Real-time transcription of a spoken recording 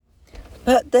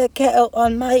Put the kettle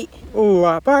on, mate. All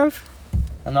right, bruv.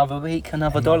 Another week,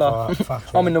 another dollar.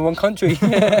 Fuck I'm in the wrong country.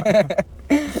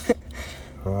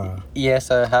 Right. Yeah,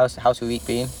 so how's your week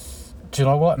been? Do you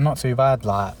know what? Not too bad.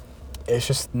 Like, it's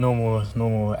just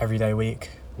normal everyday week.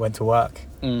 Went to work.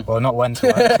 Well, not went to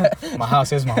work. My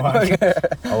house is my work.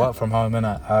 I work from home,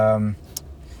 innit?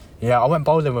 Yeah, I went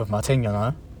bowling with my team, you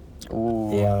know.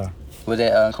 Ooh. Yeah. Was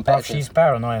it Bruv, competitive? she's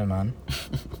bare annoying, man.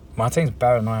 My team's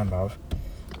bare annoying, bruv.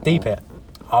 Deep it.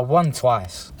 I won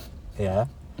twice. Yeah.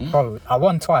 Bro, I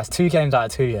won twice. 2 games out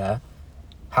of 2, yeah.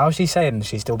 How is she saying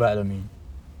she's still better than me?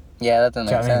 Yeah, that doesn't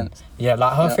Do you make know what I mean? sense. Yeah,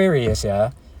 like her theory is,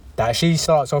 yeah, that she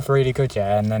starts off really good,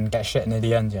 yeah, and then gets shit in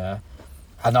the end, yeah.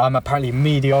 And I'm apparently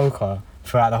mediocre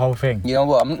throughout the whole thing. You know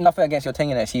what? I'm nothing against your thing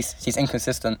in it. She's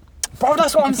inconsistent. Bro,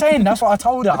 that's what I'm saying. That's what I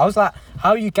told her. I was like, how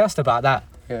are you gassed about that?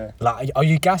 Yeah. Like, are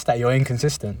you gassed that you're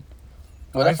inconsistent?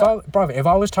 Well, if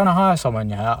I was trying to hire someone,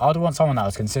 yeah, I'd want someone that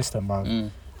was consistent, bro.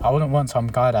 I wouldn't want some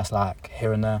guy that's like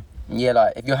here and there. Yeah,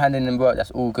 like if you're handing in work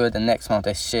that's all good, the next month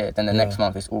it's shit, then the next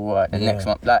month it's all right, the next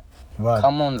month, like,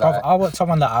 come on, like. Bro, I want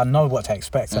someone that I know what to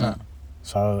expect, innit?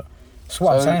 So, that's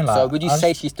what I'm saying, like. So would you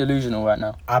say she's delusional right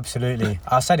now? Absolutely.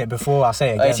 I said it before, I say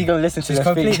it again. Is she going to listen to She's this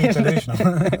completely thing?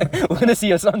 delusional. We're going to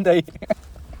see her Sunday.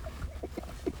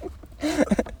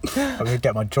 I'm going to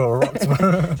get my jaw rocked,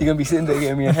 bro. She's going to be sitting there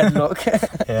getting me a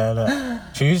headlock. Yeah,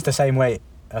 look. She used the same weight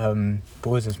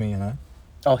boys as me, you know?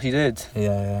 Oh, she did?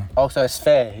 Yeah. Oh, so it's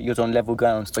fair. You're on level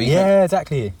ground. So you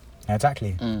exactly.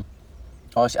 Exactly.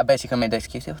 Oh, I bet she can make the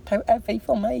excuse. It was too heavy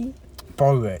for me.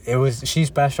 Bro,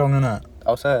 she's bare strong, innit?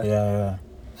 Oh, so? Yeah.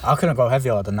 I couldn't go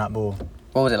heavier than that ball.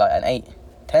 What was it, like an 8?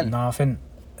 10? No, I think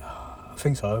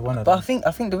so. One of But them.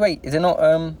 I think the weight, is it not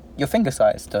your finger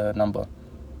size, the number?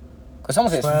 Because some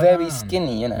of it's Swear very down.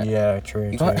 skinny, innit? Yeah,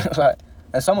 true. You can't, like,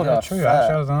 and some of them are true.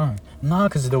 fat. Actually, I don't know. No,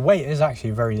 because the weight is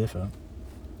actually very different.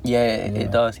 Yeah,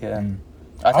 it does, yeah. I'm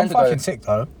tend to fucking go sick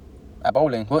though. at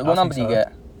bowling. What I number think do you so.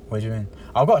 get? What do you mean?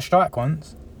 I got a strike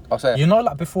once. Oh, so. You know,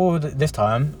 like before this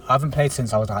time, I haven't played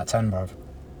since I was like 10, bruv.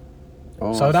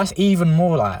 Ooh. So that's even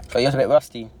more like. So you're a bit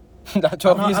rusty. That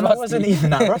 12 years and rusty. I wasn't even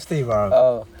that rusty, bro.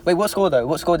 Oh. Wait, what score though?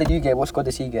 What score did you get? What score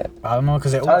did she get? I don't know,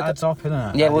 because it all adds up,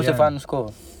 innit? Yeah, what was the final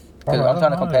score? Bro, I'm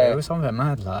trying to compare. It was something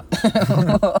mad, like.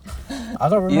 I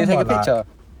don't remember. You didn't take a picture? Like,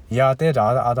 yeah, I did.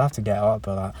 I'd have to get it up,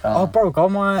 but like. Oh, bro, go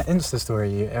on my Insta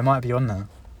story. It might be on there.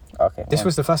 Okay. This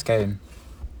was the first game.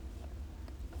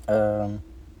 1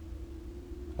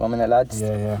 minute, lads.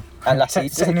 Yeah. And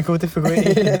lassies. Technical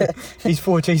difficulty. These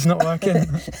 4G's not working.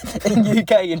 In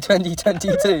UK in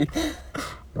 2022.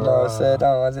 No, sir,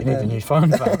 no, you need a new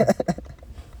phone, fam.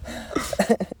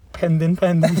 Pending.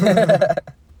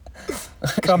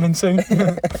 Coming soon.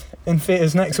 In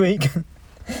theatres next week.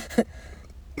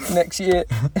 Next year.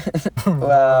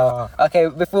 Wow. Okay,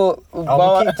 before...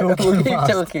 we'll keep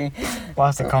talking.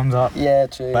 Whilst it comes up. Yeah,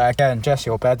 true. But again, Jess,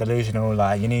 you're bare delusional.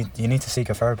 Like, you need to seek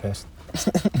a therapist.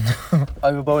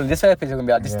 Over bowling. This therapist is going to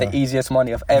be like, this is the easiest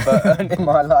money I've ever earned in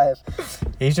my life.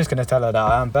 He's just going to tell her that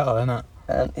I am better, innit?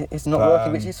 And it's not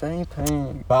working, which is so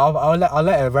pain. But I'll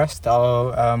let it rest.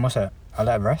 What's it? I'll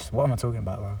let it rest? What am I talking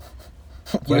about, bro?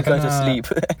 You're going to sleep.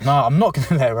 No, I'm not going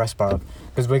to let it rest, bro.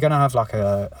 Because we're going to have like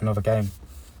another game.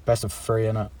 Best of 3,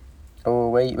 innit? Oh,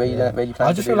 where you plan to do that?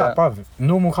 I just feel like, bro,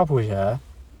 normal couples, yeah,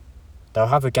 they'll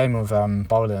have a game of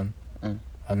bowling and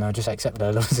they'll just accept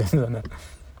their losses, innit? Do you know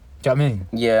what I mean?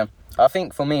 Yeah. I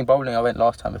think for me, bowling, I went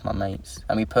last time with my mates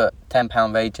and we put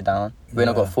 £10 wager down. We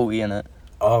only got 40 in it.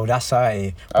 Oh, that's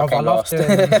 30. Bro,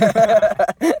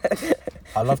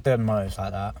 I love doing modes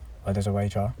like that, where there's a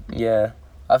wager. Yeah.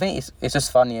 I think it's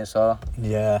just funny as well.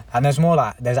 Yeah. And there's more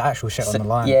like, there's actual shit on the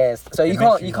line. Yes. So you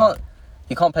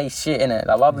can't play shit in it.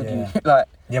 Like, why would you? Like.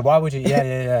 Yeah, why would you?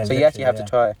 Yeah. So you actually have to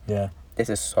try. Yeah. This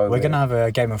is so We're going to have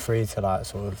a game of 3 to like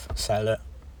sort of settle it.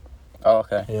 Oh,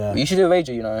 okay. Yeah. Well, you should do a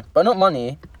wager, you know. But not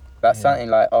money. Like something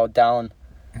like, down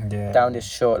this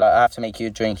short. Like, I have to make you a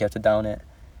drink. You have to down it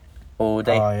all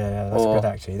day. Oh, yeah. That's good,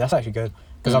 actually. That's actually good.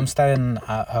 Because I'm staying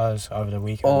at hers over the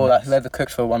weekend. Or like whoever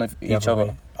cooks for one of each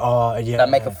other. Oh, yeah. Like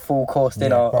make a full course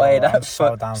dinner. That's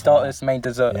starters, main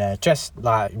dessert. Yeah, just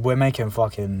like we're making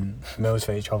fucking meals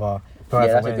for each other. Yeah,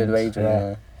 that's a good wager.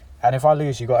 Yeah. And if I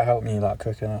lose, you gotta help me like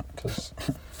cooking it, cause.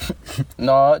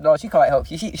 No, she can't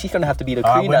help you. She's gonna have to be the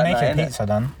queen. We're making pizza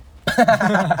then.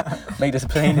 Make this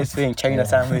plainest thing, chain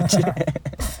sandwich.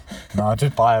 No, I'll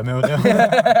just buy a meal deal.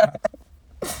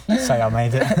 Say I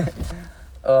made it.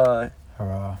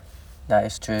 Hurrah. That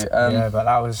is true. Yeah, but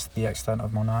that was the extent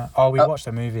of my night. Oh, we watched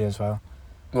a movie as well.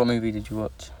 What movie did you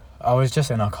watch? I was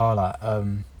just in a car like,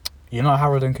 you know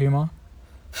Harold and Kumar?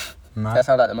 That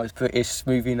sounds like the most British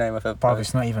movie name I've ever heard. Bro,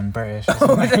 it's not even British. It's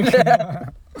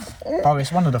Bro,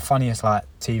 it's one of the funniest like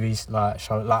TVs like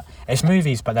show like it's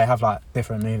movies, but they have like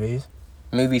different movies.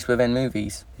 Movies within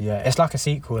movies. Yeah, it's like a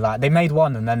sequel. Like they made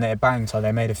one and then it banged, so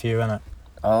they made a few in it.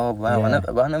 Oh wow, Yeah.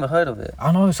 I never heard of it.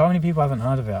 I know so many people haven't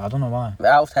heard of it. I don't know why.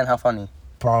 Out of 10, how funny?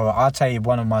 Bro, I'd say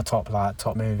one of my top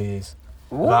movies.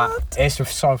 What? Like, it's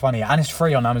just so funny and it's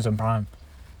free on Amazon Prime.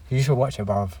 You should watch it,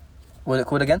 bro. What's it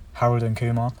called again? Harold and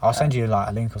Kumar. I'll send you like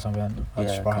a link or something. I'll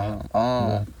just write it.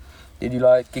 Oh. Did you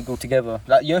like giggle together?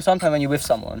 Like, you know, sometimes when you're with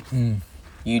someone,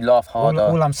 you laugh harder.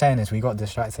 All I'm saying is we got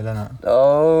distracted, innit?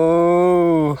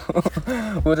 Oh,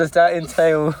 what does that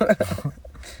entail?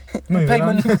 Play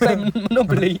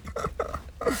Monopoly.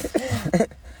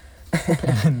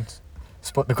 And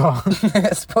spot the car.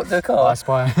 Spot the car. I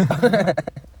spy.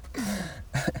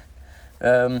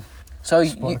 So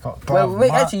Spot you, the car. well, Bruv,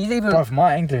 wait, actually, you even. Bruv,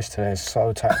 my English today is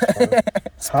so taxed, bro.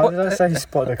 How did I say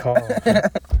spot the car?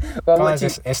 Well,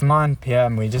 Guys, it's 9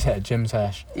 p.m. We just hit a gym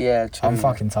sesh. Yeah, true. I'm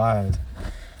fucking tired.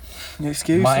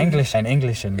 Excuse My me? English ain't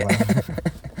Englishin', bro.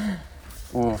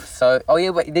 Oh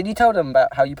yeah, wait, did you tell them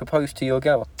about how you proposed to your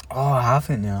girl? Oh, I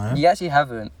haven't, you know. You actually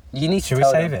haven't. You need Should to we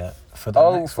tell save them. it for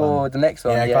the next one? For the next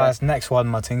one, Yeah, yeah. guys, next one,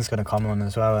 my thing's gonna come on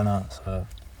as well, innit? So.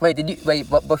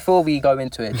 But before we go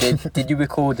into it, did you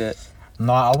record it?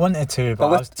 No, I wanted to, but I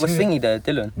was what's thingy there,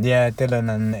 Dylan? Yeah,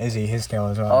 Dylan and Izzy, his girl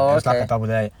as well. Oh, it was like okay. a double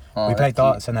date. Oh, we played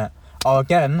that's darts, innit? Oh,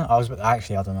 again, I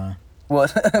don't know.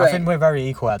 What? I think we're very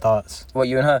equal at darts. What,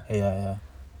 you and her? Yeah.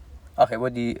 Okay,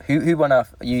 who won out?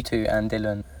 You two and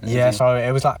Dylan? And Yeah, Izzy? so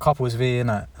it was like couples V,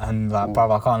 innit? And like, Ooh.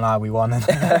 bro, I can't lie, we won.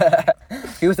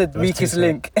 Who was the was weakest 2-2.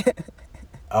 link?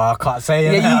 Oh, I can't say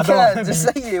it. Yeah, I you don't can. Just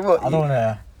say it. What? I don't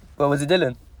wanna. Well, was it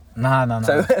Dylan? Nah.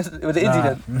 So, was it Izzy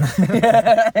then?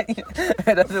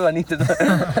 That's what I need to know.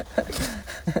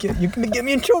 You're gonna get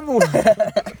me in trouble.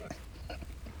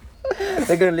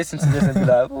 They're going to listen to this and be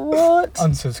like, what?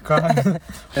 Unsubscribe.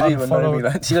 They don't even know me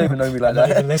like, she don't even know me like Not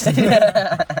that. even listening.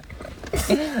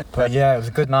 But yeah, it was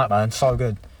a good night, man. So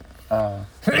good. Oh,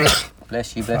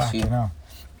 bless you. Fucking hell.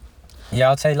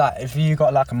 Yeah, I'd say like if you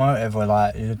got like a motive or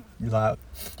like you like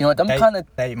You know what, I'm kind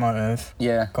of, date motive,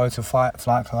 yeah, go to flight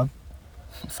club.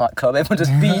 Fight Club, everyone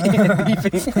just beefing.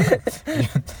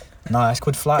 No, it's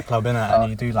called Flight Club, innit? And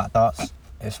you do like darts.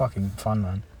 It's fucking fun,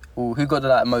 man. Ooh, who got the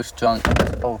like most drunk?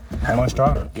 Oh, Most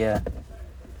drunk? yeah.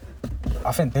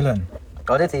 I think Dylan.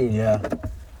 Oh, did he? Yeah.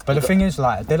 But the thing is,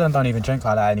 like, Dylan don't even drink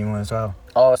like that anymore as well.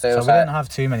 Oh, so So it we was like, didn't have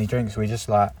too many drinks. We just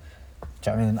like,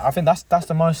 do you know what I mean? I think that's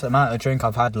the most amount of drink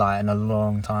I've had like in a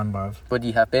long time, bruv. what do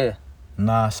you have, beer?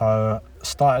 Nah, so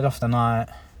started off the night.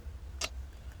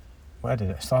 Where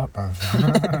did it start,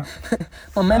 bruv?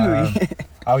 My memory.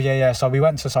 Oh yeah. So we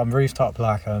went to some rooftop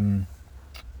like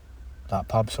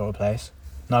pub sort of place.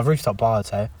 No, rooftop bar, I'd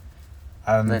say.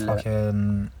 Really?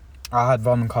 Fucking, I had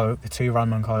rum and coke, 2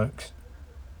 rum and cokes,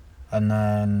 and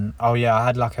then I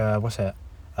had like a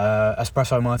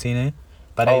espresso martini,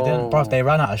 but they didn't, bruv. They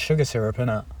ran out of sugar syrup in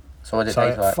it. So what did it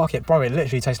taste like? Fuck it, bro. It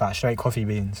literally tastes like straight coffee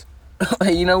beans.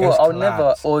 You know It was what? I'll never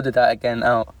collapsed. order that again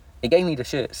out. It gave me the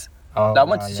shits. Oh, Like, I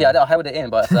went to see, I held it in,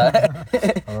 but it's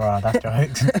like, Alright, that's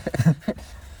jokes.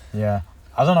 Yeah,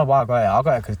 I don't know why I got it. I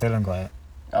got it because Dylan got it.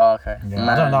 oh, okay. Yeah, Man.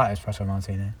 I don't like espresso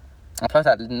martini. And plus,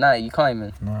 at night, you can't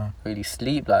even No, really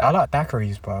sleep. Like, I like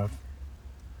daiquiris, bro.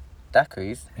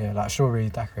 daiquiris. Yeah, like strawberry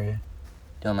daiquiri.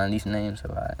 Yo, man, these names are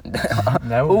like.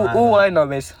 They're all all mad. I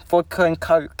know is vodka and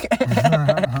coke.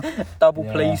 Double,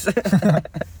 Yeah. please.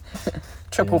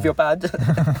 Triple if Yeah. you're bad.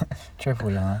 Triple,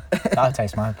 you know. That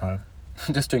tastes mad, bro.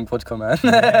 Just drink vodka, man.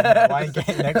 Yeah, why are you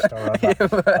getting extra? Bro? Yeah,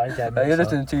 Why are you getting you're extra?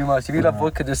 listening too much. If you love Yeah.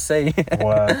 vodka, just say.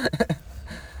 Word.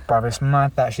 Bro, it's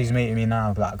mad that she's meeting me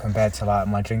now, like compared to like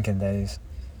my drinking days.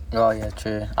 Oh yeah,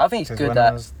 true. I think it's 'Cause good when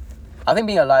that. I think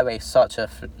being a lightweight is such a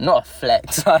not a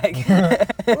flex. Like,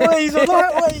 Wait, he's a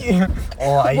lightweight.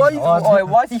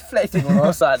 why is he flexing on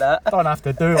us like that? Don't have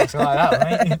to do us like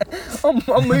that, mate.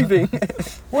 I'm moving.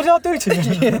 What did I do to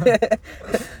you?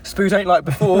 Spoons ain't like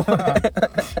before.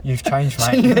 You've changed,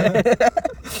 mate.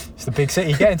 It's the big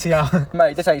city getting to you.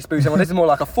 Mate, this ain't spoons anymore. This is more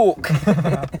like a fork.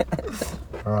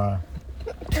 Right.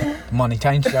 Money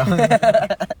changed, you.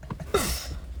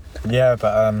 Yeah,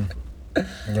 but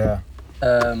yeah.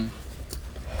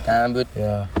 And would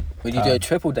Yeah. you do a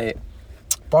triple date?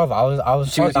 Brother, I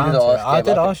was so You down did to it. ask, I yeah,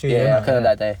 did but ask you. Yeah, I couldn't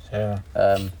yeah. that day.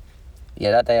 Yeah.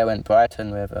 Yeah, that day I went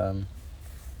Brighton with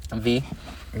V.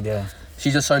 Yeah. She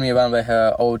just showed me around where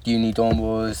her old uni dorm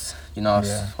was. You know,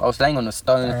 Yeah. I was laying on the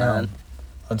stones, Damn. man.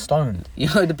 On Stone.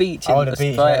 You know the beach. Oh, the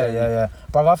beach. Yeah.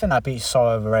 Bro, I think that beach's so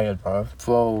overrated, bro.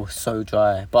 Bro, so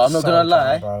dry. But I'm not gonna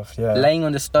lie. Yeah. Laying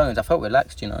on the stones, I felt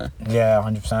relaxed, you know. Yeah,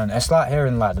 100%. It's like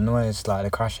hearing like the noise, like the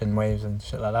crashing waves and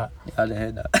shit like that. Yeah, I didn't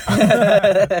hear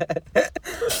that.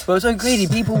 But it's so crazy.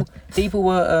 People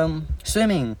were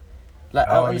swimming, like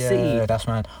out in the sea. Yeah, that's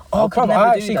mad. Oh, bro,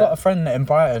 I actually got a friend in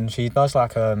Brighton. She does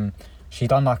like she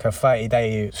done like a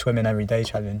 30-day swimming every day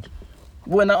challenge.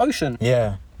 What, in the ocean?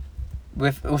 Yeah.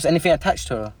 Was anything attached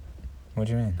to her? What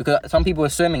do you mean? Because some people were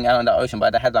swimming out in the ocean,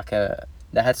 but they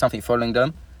had something following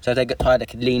them, so if they get tired, they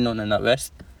could lean on and not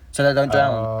rest, so they don't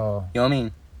drown. Oh. You know what I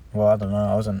mean? Well, I don't know.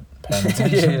 I wasn't paying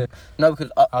attention. Yeah. No,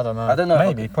 because I don't know. I don't know.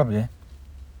 Maybe, probably.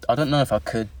 I don't know if I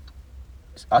could.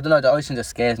 I don't know. The ocean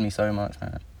just scares me so much,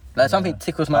 man. Like something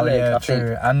tickles my leg. Yeah, I true.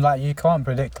 think. And like you can't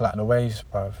predict like the waves,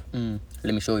 bruv.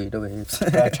 Let me show you the waves.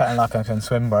 They're chatting like I can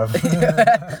swim, bruv.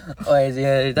 Oh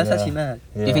yeah, that's actually mad.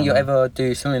 Yeah, do you think you'll ever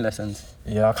do swimming lessons?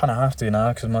 Yeah, I kind of have to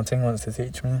now because my team wants to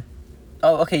teach me.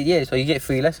 Oh, okay, yeah. So you get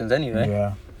free lessons anyway.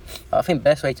 Yeah. I think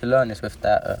best way to learn is with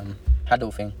that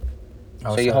paddle thing.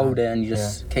 So you hold it and you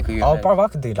just kick with your leg. Bro, I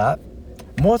could do that.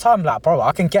 More time, like, bro,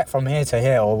 I can get from here to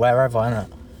here or wherever, innit?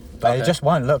 But it just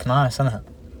won't look nice, innit?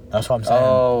 That's what I'm saying.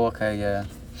 Oh, okay, yeah.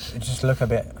 It just look a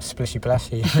bit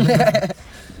splishy-plashy.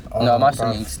 No, my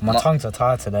tongues are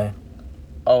tired today.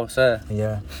 Oh, sir.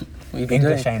 Yeah. What you been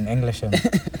English doing? ain't English.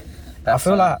 I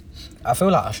feel like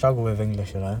I struggle with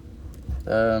English, you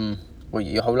know. What,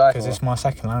 your whole life? Because it's my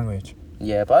second language.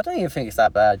 Yeah, but I don't even think it's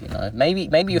that bad, you know. Maybe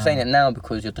you're saying it now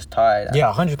because you're just tired.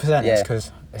 Yeah, 100%. It's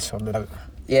because it's like,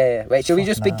 yeah. Wait, shall we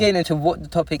just begin into what the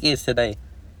topic is today?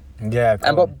 Yeah.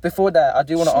 Cool. But before that, I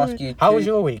do want to ask you. How was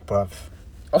your week, bruv?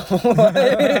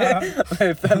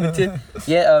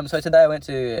 Yeah. So today I went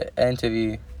to an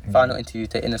interview, final interview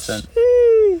to Innocent.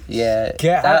 Yeah.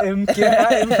 Get at him.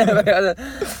 That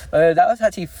was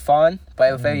actually fun, but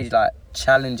it was very like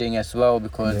challenging as well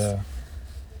because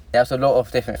there was a lot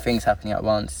of different things happening at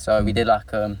once. So we did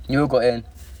like you all got in.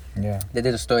 Yeah. They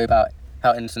did a story about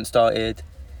how Innocent started.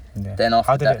 Yeah. Then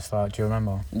after how did it start? Do you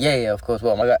remember? Yeah, of course.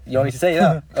 What? My God, you want me to say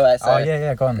that? All right, so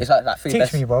yeah, go on. It's like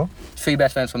Teach me, bro. Three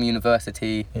best friends from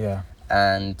university. Yeah.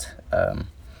 And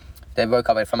they woke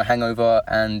up from a hangover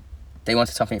and they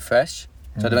wanted something fresh.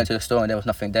 So they went to the store and there was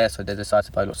nothing there, so they decided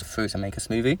to buy lots of fruits and make a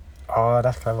smoothie. Oh,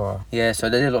 that's clever. Yeah, so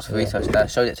they did lots of research there,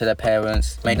 showed it to their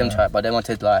parents, made them try it, but they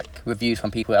wanted like reviews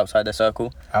from people outside their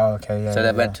circle. Oh, okay, yeah. So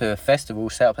they went to a festival,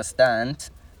 set up a stand,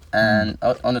 and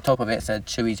on the top of it said,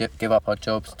 should we give up our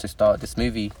jobs to start this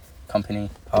movie company?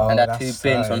 And there are two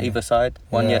bins on either side,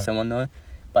 one yes and one no.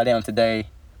 By the end of the day,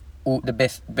 the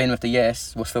best bin with the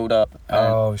yes was filled up.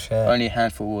 Oh shit! Only a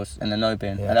handful was in the no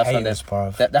bin, yeah, and that's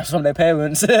from their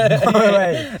parents. No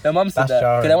way. Their mum said that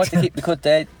because they wanted to keep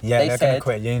they they're said gonna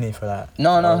quit uni for that.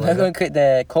 No, they're gonna quit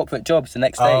their corporate jobs the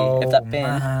next day if that bin.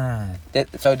 Man.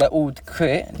 So they all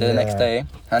quit the next day,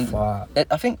 and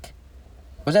I think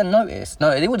was there a notice?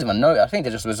 No, they wasn't even notice. I think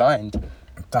they just resigned.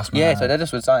 That's mad. So they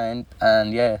just resigned,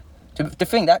 and to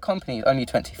think that company is only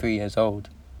 23 years old.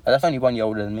 That's only 1 year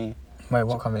older than me. Wait,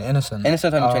 what company? Innocent?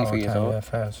 Innocent's only 23 years old. Yeah,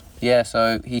 fair. Yeah,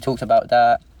 so he talked about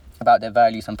that, about their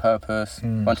values and purpose,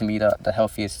 wanting to be the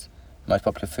healthiest, most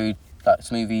popular food, like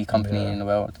smoothie company in the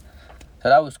world. So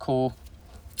that was cool.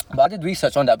 But I did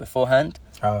research on that beforehand.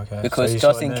 Oh, okay. Because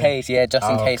just in case,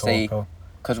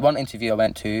 because one interview I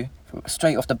went to,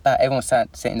 straight off the bat, everyone was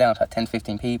sitting down, like 10,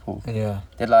 15 people. Yeah.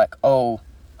 They're like, oh,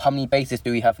 how many bases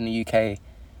do we have in the UK?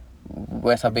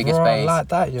 Where's our biggest base? Like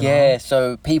that, you know?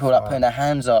 So people are like putting their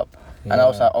hands up. And I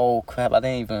was like, oh crap, I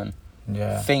didn't even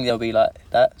think they'll be like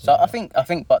that. So I think,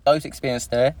 but those experiences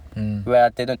there, where I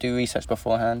didn't do research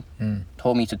beforehand,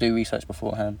 taught me to do research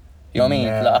beforehand. You know what I mean?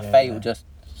 Like I failed just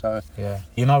so. Yeah.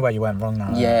 You know where you went wrong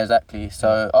now. Yeah, exactly.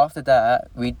 So after that,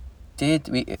 we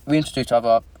introduced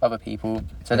other people.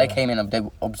 So they came in and they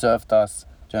observed us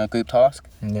doing a group task.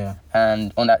 Yeah.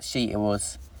 And on that sheet it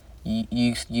was,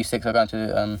 you six are going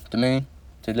to the moon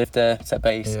to live there, set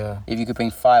base. Yeah. If you could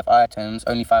bring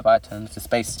only 5 items, the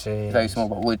space is very small,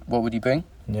 but what would you bring?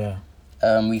 Yeah.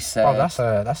 We said... Oh,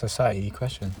 that's a slightly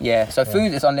question. Yeah, so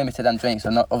food is unlimited and drinks,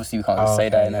 so obviously we can't just say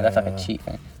that, that's like a cheap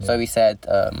thing. Yeah. So we said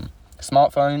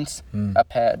smartphones, a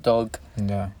pet, dog,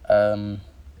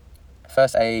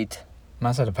 first aid.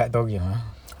 Man said a pet dog, you know?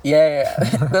 Yeah.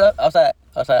 But I was like,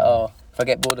 oh, if I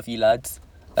get bored of you lads,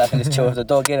 I can just chill with the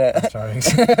dog, innit?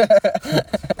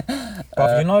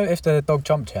 But you know, if the dog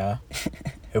jumped here,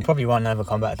 he'll probably won't never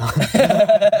come back down.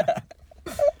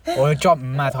 Or he'll jump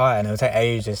mad high and it'll take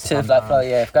ages to come down.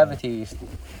 If gravity.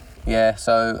 Yeah,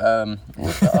 so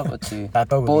what's the other two? That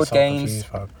dog would board be so games.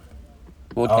 Confused,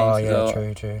 Board games. Oh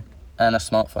yeah, true. And a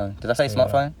smartphone. Did I say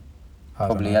smartphone?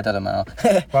 Probably, I don't know.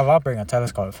 Well, I'll bring a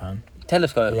telescope, fam.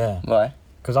 Telescope? Yeah. Why?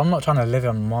 Because I'm not trying to live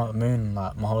on the moon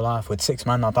like my whole life with 6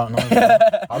 men I don't know.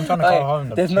 I'm trying to go home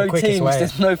the quickest teams, way.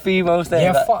 There's no females there.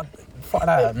 Yeah, fuck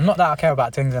that. Not that I care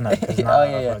about things, innit? Because now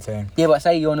I've got a team. Yeah, but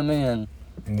say you're on the moon.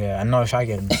 Yeah, and no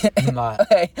shagging. Like,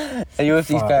 okay. And you're with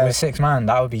these guys. With 6 man,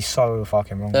 that would be so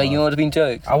fucking wrong. You know what would have been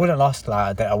jokes? I wouldn't last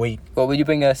like a week. Well, would you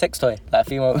bring a sex toy? Like a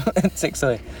female sex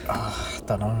toy? I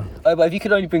don't know. Oh, but if you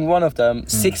could only bring one of them,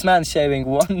 6 man sharing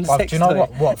one sex toy. Do you know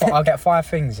what? I'll get 5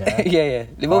 things, yeah? yeah.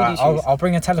 What would you choose? I'll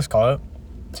bring a telescope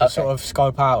to sort of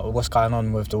scope out what's going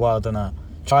on with the world, innit?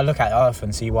 Try to look at Earth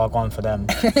and see what's going for them.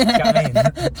 Do you know what I mean?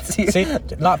 See,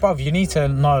 like, bruv, you need to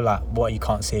know, like, what you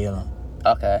can't see, innit?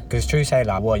 Okay. Because true say,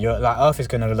 like, you're like, Earth is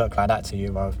gonna look like that to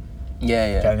you, bro. Yeah. Do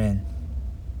you know what I mean?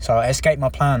 So escape my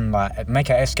plan, like,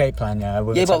 make an escape plan,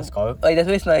 with a telescope. But there's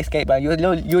always no escape plan.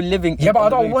 You're living. Yeah, but I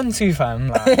don't want to, fam.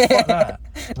 Like, fuck that.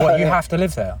 What, you have to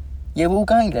live there? Yeah, we're all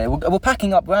going there. We're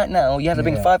packing up right now. You have to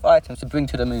bring 5 items to bring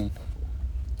to the moon.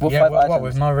 What 5 items? What,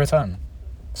 with no return?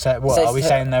 So what? Are we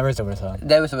saying there is a return?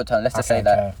 There is a return. Let's just say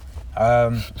that.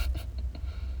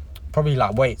 Probably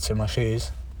like weights in my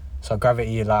shoes. So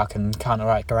gravity, like, I can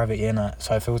counteract gravity in it,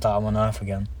 so it feels like I'm on Earth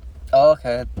again. Oh,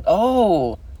 okay.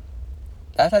 Oh,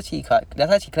 that's actually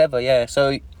clever. Yeah.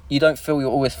 So you don't feel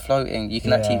you're always floating. You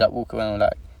can actually like walk around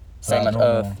like same as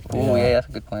Earth. Oh yeah, that's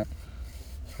a good point.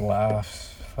 What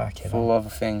else? Fuck it. 4 other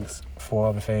things. 4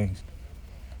 other things.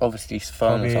 Obviously,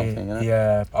 phone or something. You know?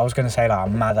 Yeah, I was gonna say like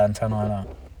a mad antenna in it.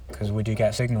 Because we do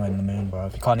get signal in the moon, bro.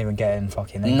 You can't even get in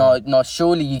fucking England. No,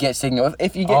 surely you get signal.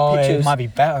 If you get pictures... it might be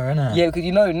better, innit? Yeah, because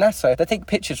you know NASA, if they take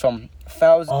pictures from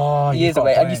thousands years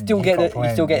away and you still get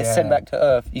it sent back to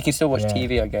Earth, you can still watch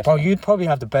TV, I guess. Bro, you'd probably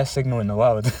have the best signal in the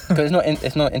world. Because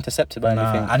it's not intercepted by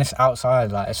anything. And it's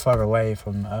outside, like, it's further away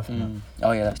from Earth.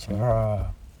 Oh, yeah, that's true.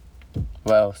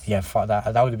 What else? Yeah, fuck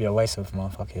that. That would be a waste of my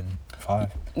fucking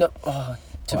 5. No, what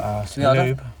else?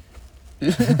 Lube.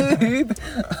 Lube?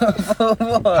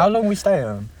 How long we stay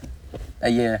on? A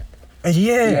year. A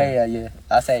year? Yeah.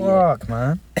 I say a year. Fuck,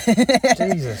 man.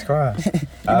 Jesus Christ.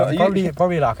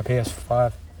 Probably like a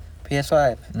PS5.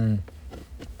 PS5?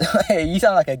 Hey, you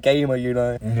sound like a gamer, you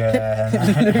know. Yeah.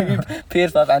 Lube,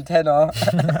 PS5 antenna,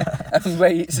 and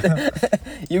weights.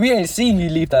 We ain't seen you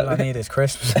leave that. All I need is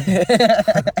crisps.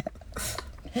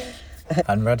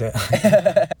 And Reddit.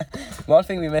 One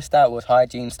thing we missed out was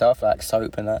hygiene stuff, like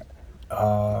soap and that.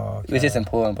 Oh, okay. Which is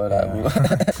important, but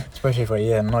especially for a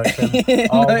year.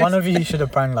 One of you should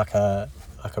have brought like a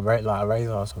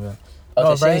razor or something.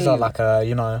 Not a razor, like a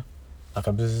like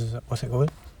a what's it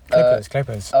called?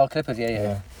 Clippers. Oh, clippers,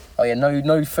 yeah. Oh yeah,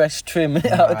 no fresh trim out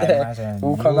there. Imagine.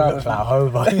 We'll come out with like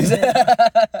hobos.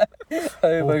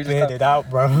 All bearded out,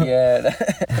 bro. Yeah.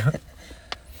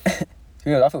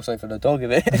 I feel sorry for the dog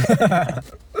of it.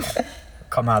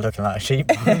 Come out looking like a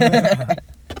sheep.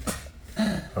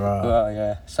 Right. Well,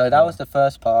 yeah. So that was the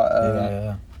first part.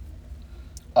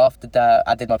 After that,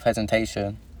 I did my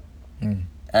presentation,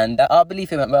 and I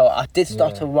believe it went well. I did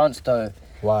stutter once though.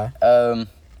 Why? I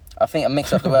think I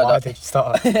mixed up the word. Why did you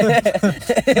stutter?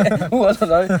 I don't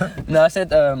know. No, I said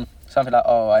something like,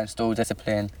 I installed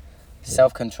discipline,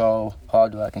 self-control,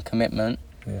 hard work, and commitment.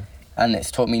 Yeah. And it's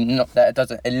taught me not that it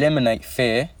doesn't eliminate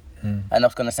fear. And I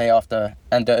was gonna say after,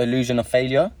 and the illusion of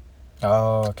failure.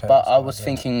 Oh, okay. But I was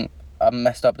thinking, I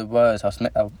messed up the words. I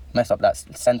messed up that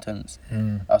sentence.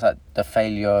 I was like, the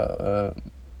failure,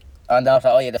 and then I was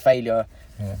like, the failure.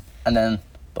 Yeah. And then,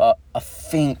 but I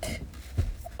think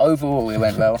overall it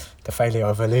went well. The failure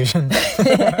of illusion.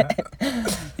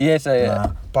 Yeah, so yeah.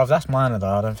 Nah. But that's minor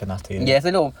though. I don't think that's too. Yeah, it's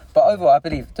a little. But overall, I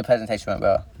believe the presentation went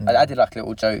well. I did like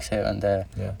little jokes here and there.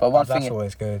 Yeah. But one thing. That's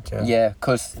always good. Yeah. Yeah,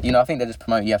 because I think they just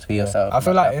promote you have to be yourself. I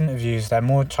feel like interviews, they're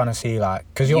more trying to see like,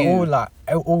 because you're all like,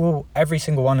 every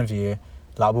single one of you,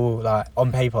 like, will like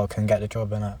on paper can get the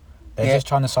job in it. They're just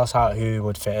trying to suss out who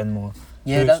would fit in more.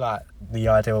 Yeah. Who's like the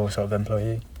ideal sort of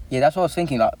employee. Yeah, that's what I was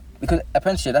thinking. Like, because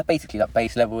apprenticeship, that's basically like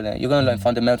base level. Isn't it? You're gonna learn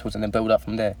fundamentals and then build up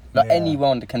from there. Like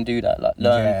anyone can do that. Like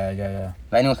learn. Yeah.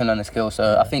 Like anyone can learn a skill.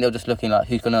 So I think they're just looking like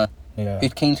who's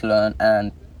keen to learn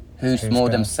and who's more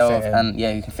themselves and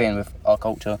who can fit in with our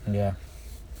culture. Yeah.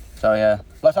 So yeah,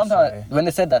 but sometimes when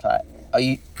they said that, like,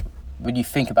 when you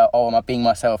think about am I being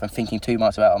myself and thinking too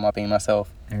much about am I being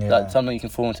myself? Yeah. Like sometimes you can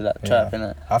fall into that trap,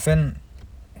 innit? I think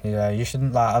you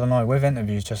shouldn't like, I don't know, with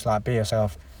interviews just like be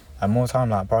yourself. And more time,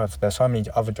 like, bro, there's so many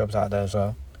other jobs out there as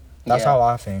well. That's how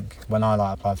I think when I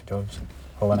like apply for jobs,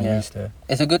 or when I used to.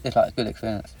 It's like a good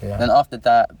experience. Yeah. Then after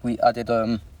that, I did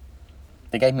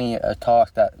they gave me a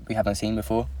task that we haven't seen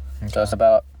before. Okay. So it's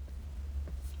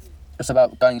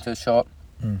about going to a shop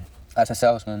as a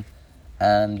salesman,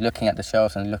 and looking at the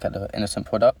shelves and look at the innocent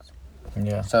products.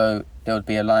 Yeah. So there would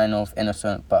be a line of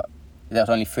innocent, but there was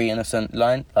only 3 innocent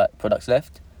products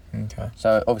left. Okay.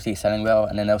 So obviously he's selling well,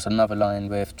 and then there was another line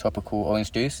with tropical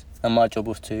orange juice, and my job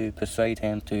was to persuade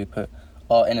him to put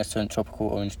our innocent tropical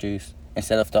orange juice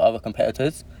instead of the other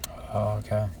competitors. Oh,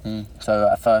 okay. So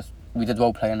at first we did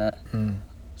role playing it.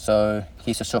 So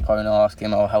he's a shop owner, asking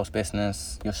him, "Oh, how's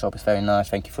business? Your shop is very nice.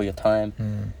 Thank you for your time."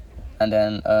 And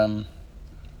then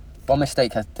one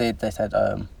mistake they said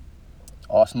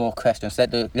ask more questions.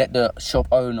 Let the shop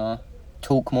owner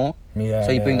talk more. Yeah.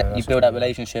 So you build that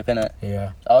relationship in it.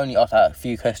 Yeah. I only asked a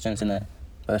few questions in it,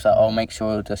 but it's like, I'll make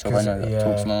sure the shop owner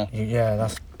talks more. Yeah,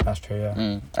 that's true. Yeah.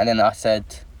 And then I said,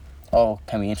 "Oh,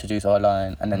 can we introduce our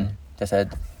line?" And then they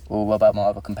said, "Well, what about my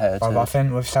other competitors?" But I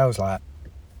think with sales, like,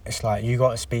 it's like you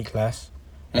got to speak less.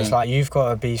 It's like you've got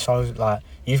to be so, like,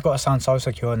 you've got to sound so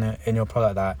secure in your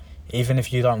product that even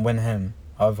if you don't win him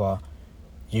over,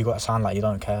 you got to sound like you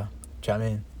don't care. Do you know what I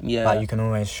mean? Yeah. Like, you can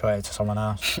always show it to someone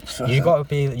else. you got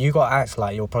to act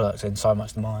like your product's in so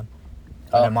much demand,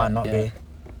 and it might not be. Do you know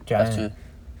what I mean? True.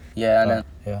 Yeah, and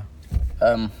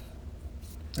then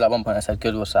like one point I said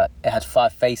good was that it had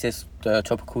 5 faces, the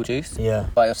tropical juice. Yeah.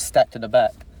 But it was stacked to the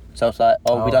back. So it's like,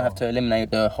 we don't have to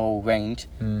eliminate the whole range.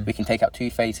 We can take out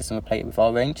 2 faces and replace it with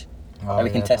our range, and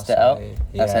we can test it out.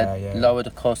 I said lower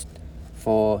the cost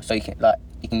so you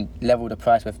can level the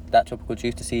price with that tropical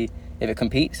juice to see if it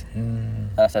competes.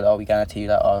 And I said, we guarantee you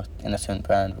that our innocent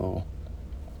brand will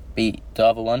beat the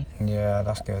other one. Yeah,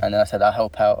 that's good. And then I said I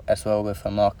help out as well with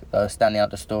standing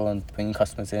out the store and bringing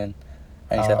customers in.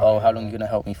 And he said, how long are you gonna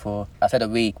help me for? I said a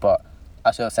week, but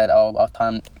I should have said, I'll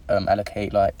time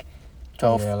allocate like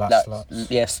 12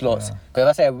 slots. Because if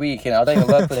I say a week, I don't even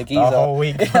work for the geezer. The whole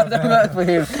week. I don't work for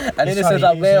him. And then it says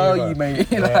like, where are you, mate?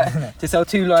 To sell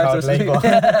 2 lines or something.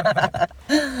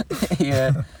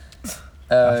 Yeah.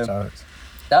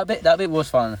 That bit was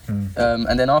fun.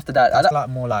 And then after that, that's like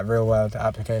more like real world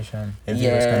application. If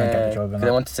you was gonna get the job. Because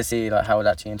I wanted to see like how it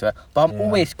actually interact. But I'm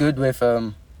always good with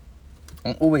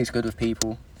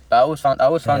people. But I always found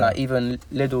like even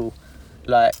little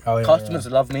customers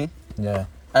love me. Yeah.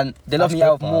 And they love me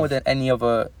out more than any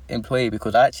other employee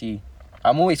because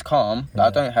I'm always calm. Like, I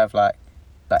don't have like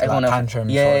everyone else.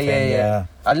 Tantrums. Yeah.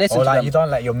 I listen to them. You don't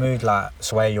let your mood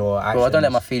sway your actions. Well, I don't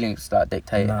let my feelings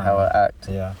dictate how I act.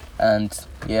 Yeah. And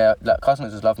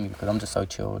customers just love me because I'm just so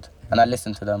chilled, and I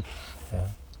listen to them. Yeah.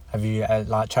 Have you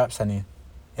chaps any?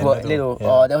 Little. Yeah.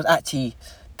 Oh, there was actually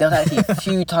a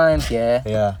few times. Yeah.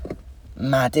 Yeah.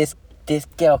 Man, this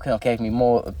girl gave me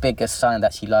a bigger sign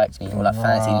that she liked me or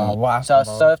fancied me. So I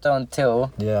served her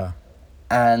until. Yeah.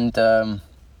 And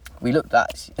we looked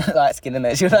like skin in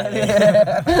it. She was like,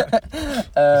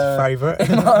 favourite.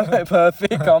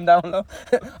 Perfect. Calm down, love.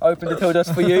 Open the till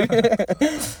just for you.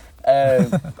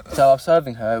 So I was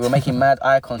serving her. We were making mad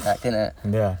eye contact, innit?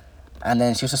 Yeah. And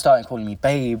then she was just starting calling me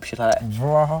babe. She's like,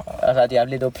 bro. I was like, do you have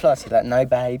little plus? She's like, no,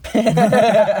 babe.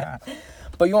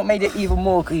 But you know what made it even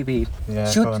more creepy? Yeah,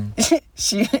 she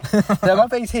my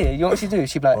face here, you know what she do?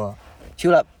 She'd be like, what?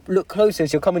 She'll like look closer,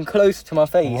 she'll come in close to my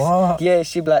face. What? Yeah,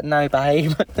 she'd be like, no,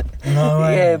 babe. No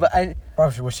way. Yeah, but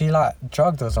bro, was she like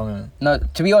drugged or something? No,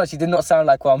 to be honest, she did not sound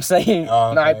like what I'm saying.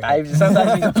 Oh, no, babe, it sounds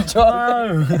like she's on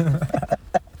drugs.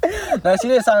 No, she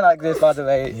didn't sound like this, by the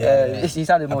way. Yeah. She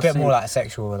sounded more a bit sweet. more like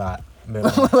sexual, like.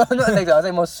 Not sexual, I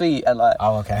say more sweet and like.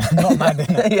 Oh, okay. Not mad,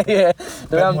 innit? Yeah.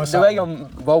 The way I'm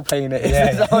role playing it,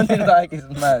 it sounded like it's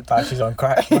mad. Like she's on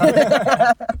crack.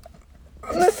 Yeah.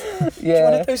 Do you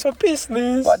want to do some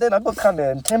business? But then I got kind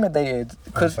of intimidated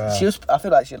because I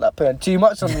feel like she was like putting too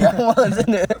much on me at once,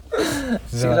 innit?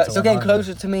 She was like still getting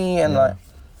closer to me and like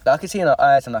I could see in her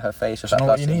eyes and like her face. You know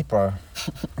what you need, bro?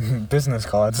 Business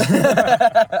cards.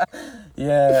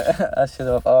 Yeah, I should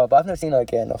have. But I've never seen her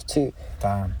again. That was 2.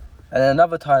 Damn. And then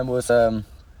another time was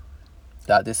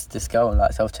like this girl on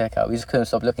like self checkout. We just couldn't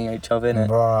stop looking at each other, innit?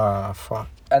 Bruh, fuck.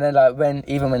 And then like when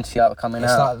she like coming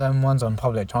it's out. It's like them ones on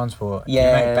public transport. Yeah.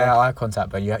 You make bare eye contact,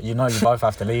 but you know you both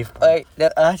have to leave. I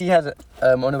actually had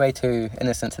on the way to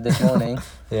Innocence this morning.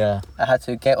 Yeah. I had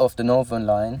to get off the Northern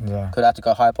line. Yeah. Because I had to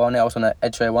go hyper on it. I was on the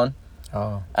Edgeway one.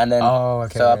 Oh. And then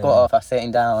okay, so I got off. I was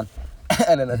sitting down.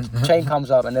 And then the train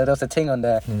comes up and there was a thing on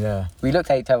there. Yeah. We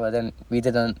looked at each other, then we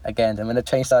didn't again. And when the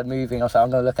train started moving, I was like, I'm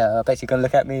going to look at her. I bet she's going to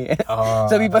look at me.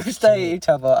 So we both stare at each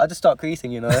other. I just start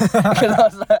creasing, you know. Because I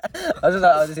was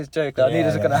like, oh, this is a joke. I knew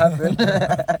this was going to happen.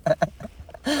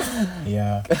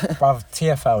 Yeah. Bruv,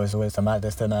 TFL is always the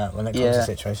maddest, isn't it? When it comes to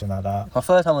situations like that. My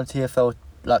first time on TFL,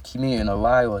 like commuting a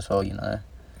while as well, you know.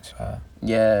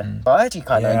 Yeah. But I actually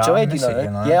kind of enjoyed, you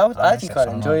know. I actually kind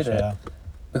of enjoyed it. Yeah.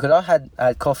 Because I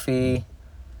had coffee,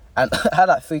 And I had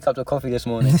like 3 cups of coffee this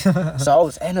morning. So I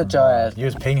was energized. You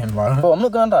was pinging, bro. But I'm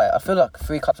not gonna lie, I feel like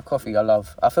 3 cups of coffee I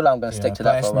love. I feel like I'm gonna stick to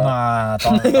that for a while. Nah,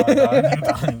 don't.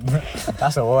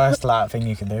 That's the worst like thing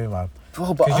you can do, bro.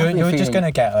 Bro, but Because you're just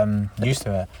gonna get used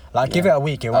to it. Like, give it a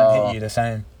week, it won't hit you the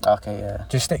same. Okay, yeah.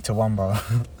 Just stick to one, bro.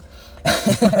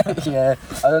 Yeah,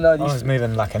 I don't know. I was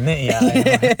moving like a nitty out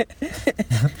here.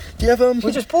 Do you have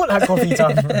We just bought that coffee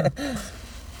time.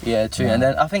 Yeah, true. Yeah. And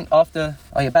then I think after,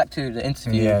 back to the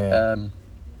interview. Yeah.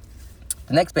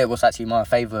 The next bit was actually my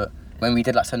favourite when we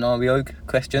did like scenario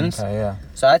questions. Okay, yeah.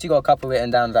 So I actually got a couple written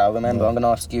down that I remember. I'm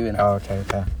gonna ask you. Oh,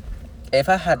 okay. If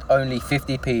I had only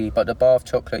 50p, but the bar of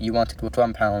chocolate you wanted was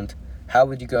 £1, how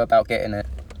would you go about getting it?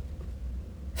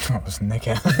 I was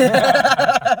nicking.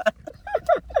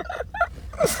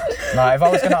 Like, if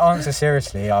I was gonna answer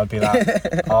seriously, I'd be like,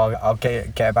 I'll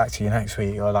get it back to you next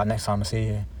week, or like next time I see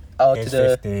you. Oh, it's to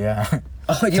the 50, yeah.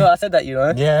 Oh, you know, I said that, you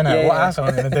know. Yeah, no. What else am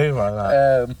I gonna do, bro?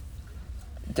 Like,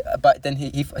 but then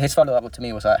his follow up to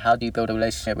me was like, how do you build a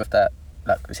relationship with that?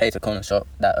 Like, say it's a corner shop,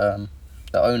 that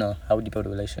the owner. How would you build a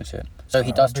relationship? So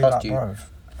he does trust you. Bro.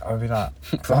 I would be like,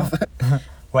 bro.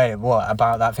 Wait, what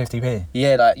about that 50p?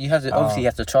 Yeah, like you have to obviously you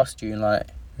have to trust you, and like,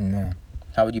 yeah.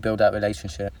 How would you build that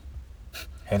relationship?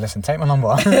 Hey, listen, take my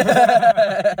number.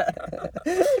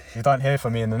 If you don't hear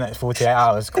from me in the next 48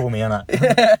 hours, call me, innit?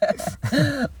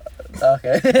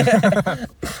 Okay.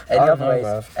 Any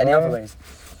other ways?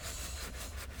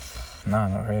 No,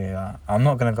 not really. I'm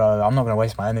not gonna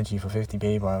waste my energy for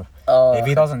 50p, bro. Oh, if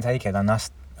he doesn't take it, then I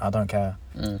don't care.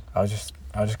 I'll just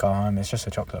go home. It's just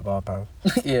a chocolate bar, bro.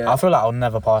 Yeah. I feel like I'll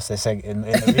never pass this in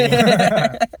the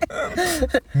video.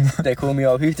 They call me,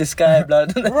 who's this guy,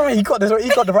 blood? Right, you got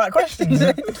the right questions.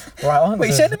 Right answer.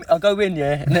 Wait, send me. I'll go in,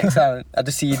 yeah. Next time, I'll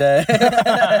just see you there.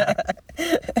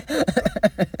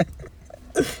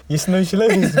 You snooze, you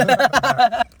lose.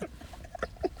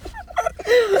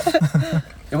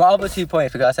 In my other 2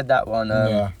 points, because I said that one,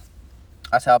 I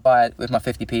said I'll buy it with my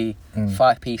 50p,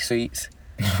 5p sweets.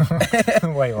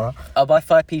 Wait, what? I'll buy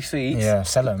 5p sweets. Yeah,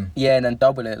 sell them. Yeah, and then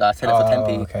double it, like sell it for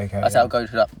 10p. Okay, I said I'll go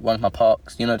to like, one of my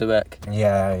parks, you know the rec.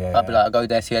 Yeah. I'll be like, I'll go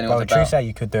there, see anyone's about. True say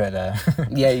you could do it there.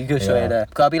 Yeah, you could show it there.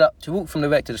 Because I'll be like, to walk from the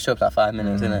rec to the shop's like 5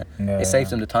 minutes, innit? Yeah, it saves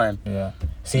them the time. Yeah.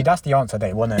 See, that's the answer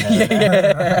they wanted.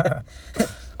 Yeah.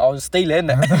 I was stealing.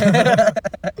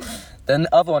 Then the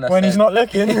other one I when said, he's not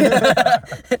looking.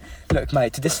 Look,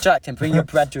 mate, to distract him, bring your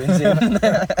brethrens in.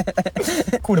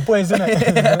 Call the boys,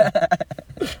 innit?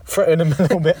 Threaten him a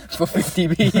little bit. For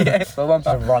 50p, yeah, for £1.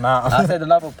 Just run out. I said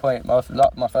another point, my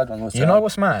third one was... You know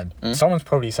what's mad? Someone's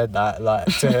probably said that, like,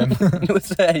 to him. What's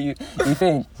that, you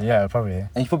think? Yeah, probably.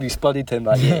 And you probably spotted him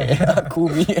like, yeah, call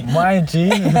me. My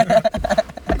G.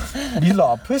 You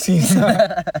lot are pussies.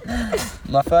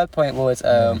 My third point was,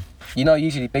 you know,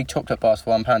 usually big chocolate bars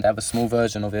for £1, they have a small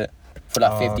version of it for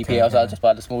like 50p. Okay, I was like, I'll just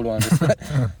buy the smaller one.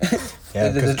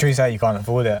 Yeah, because true say you can't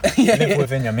afford it. Live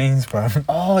within your means, bro.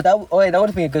 Oh, that would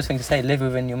have been a good thing to say. Live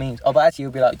within your means. Oh, but actually,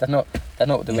 you'll be like, that's not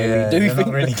the way we do things. You're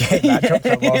not really getting that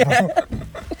chocolate bar,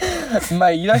 bro.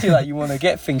 Mate, you know, you want to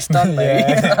get things done, mate.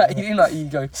 Yeah. You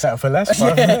go settle for less,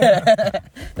 bro.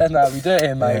 That's not how we do it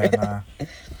here, mate. Yeah, nah.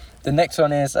 The next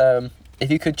one is,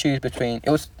 if you could choose between, it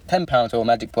was £10 or a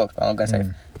magic box, but I'm gonna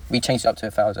say we changed it up to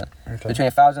 1,000. Okay. Between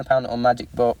 £1,000 or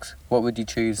magic box, what would you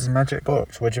choose? Magic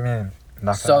box? What do you mean?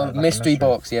 Like a mystery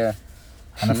box, yeah.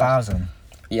 And 1,000?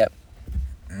 Yep.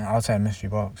 I'll say a mystery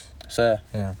box. So?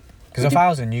 Yeah. Because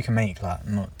 1,000 you can make, like,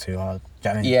 not too hard. Do you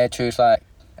know what I mean? Yeah, true. It's like...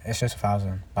 It's just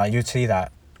 1,000. Like, you'd see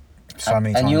that so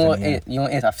many times. And you know what it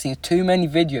is? I've seen too many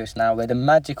videos now where the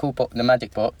magic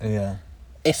box, yeah,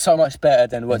 it's so much better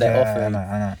than what they're offering.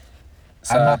 I know.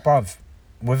 So, and like, bruv,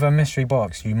 with a mystery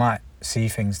box, you might see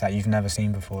things that you've never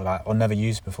seen before, like, or never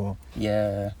used before.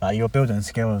 Yeah. Like, you're building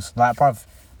skills. Like, bruv,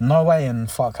 no way in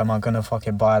fuck am I gonna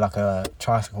fucking buy, like, a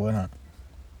tricycle, innit?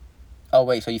 Oh,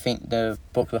 wait, so you think the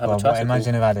box will have a tricycle?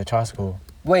 Imagine if I had a tricycle.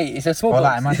 Wait, it's a small box?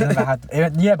 Like, imagine if I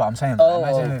had... Yeah, but I'm saying,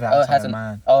 imagine if it had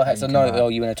man.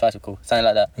 You in a tricycle, something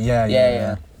like that.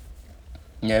 Yeah.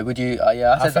 Yeah, would you... I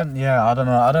don't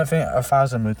know. I don't think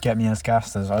 1,000 would get me as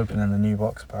gassed as opening a new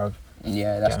box, bro.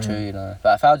 Yeah, that's true, you know.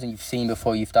 But 1,000 you've seen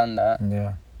before, you've done that.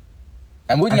 Yeah.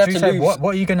 And would you have to lose...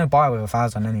 What are you going to buy with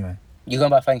 1,000 anyway? You're going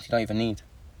to buy things you don't even need.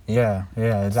 Yeah,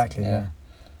 exactly, yeah.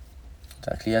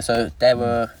 Exactly, yeah. So there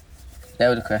were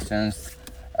the questions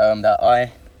that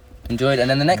I enjoyed.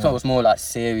 And then the next one was more like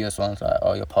serious ones,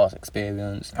 like, your past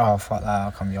experience. Oh, fuck that,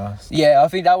 I'll come yours. Yeah, I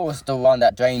think that was the one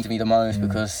that drained me the most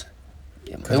because...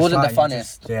 It wasn't the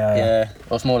funnest. Yeah. It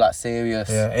was more like serious.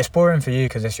 Yeah, it's boring for you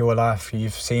because it's your life.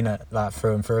 You've seen it like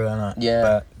through and through, innit?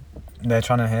 Yeah. they're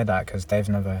trying to hear that because they've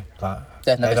never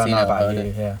They've never they don't seen know it or about heard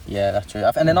you. it. Yeah. Yeah, that's true.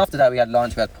 And then after that, we had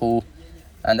lunch. We had pool,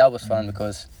 and that was fun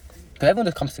because everyone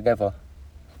just comes together.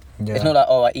 Yeah. It's not like,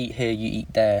 oh, I eat here, you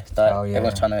eat there. It's like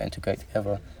everyone's yeah. trying to integrate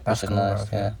together, That's which is cool, nice.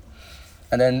 bro, yeah.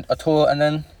 And then a tour, and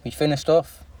then we finished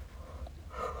off.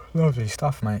 Lovely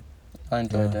stuff, mate. I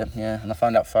enjoyed it, yeah. And I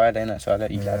found out Friday, innit, so I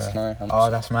let you guys know.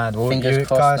 That's mad. Well, Fingers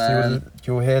crossed, man.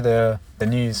 You'll hear the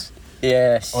news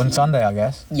Yes. on Sunday, I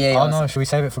guess. Yeah. Oh no, should we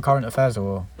save it for current affairs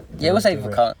or? Yeah, we'll save it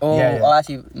for current. Oh,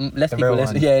 actually, less the people real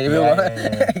listen. one. Yeah, the real one.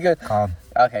 Yeah. Good. Calm.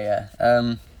 Okay, yeah.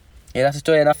 Yeah, that's the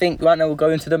story, and I think right now we'll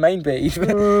go into the main bit.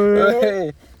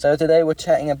 So today we're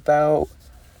chatting about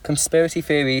conspiracy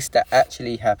theories that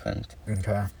actually happened.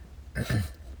 Okay.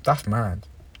 That's mad.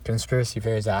 Conspiracy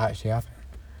theories that actually happened.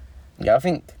 Yeah, I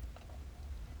think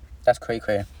that's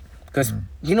cray-cray. Because,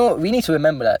 you know what, we need to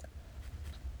remember that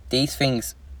these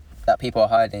things that people are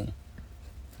hiding,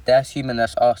 they're as human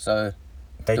as us, so...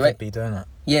 They could be doing it.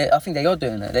 Yeah, I think they are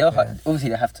doing it. They are obviously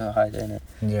they have to hide it, innit?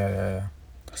 Yeah.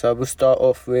 So we'll start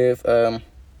off with the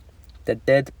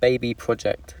Dead Baby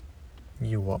Project.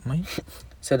 You what, mate?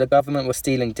 So the government was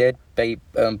stealing dead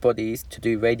bodies to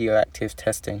do radioactive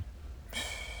testing.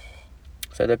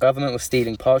 So the government was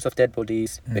stealing parts of dead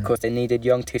bodies because they needed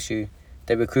young tissue.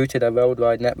 They recruited a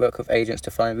worldwide network of agents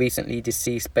to find recently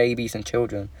deceased babies and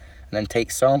children, and then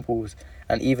take samples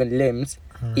and even limbs,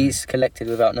 each collected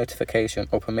without notification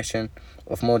or permission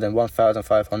of more than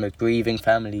 1,500 grieving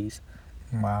families.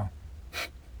 Wow.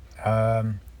 I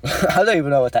don't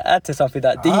even know what to add to something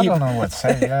that deep. I don't know what to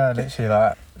say. Yeah, literally,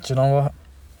 like, do you know what?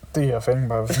 Do your thing,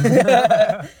 bro.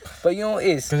 But you know what it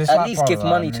is? At like, least give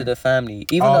money to the family.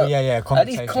 Even though, at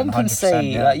least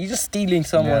compensate. Like, you're just stealing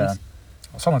someone's...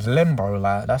 Someone's limb, bro.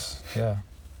 Like, that's a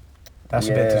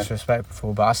bit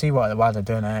disrespectful. But I see why they're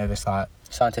doing it. It's like...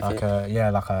 Scientific.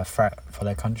 Like a threat for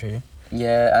their country.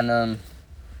 Yeah, and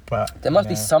but there must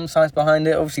be some science behind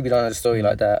it. Obviously, we don't know the story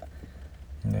like that.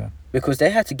 Yeah. Because they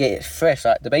had to get it fresh.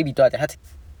 Like, the baby died. They had to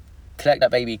collect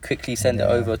that baby, quickly send it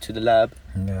over to the lab.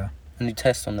 Yeah. And do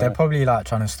tests on it. They're probably, like,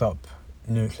 trying to stop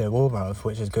nuclear war, bro,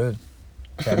 which is good.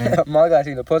 Do you know what I mean? My guy's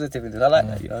seeing the positive in this. I like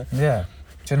that, you know? Yeah.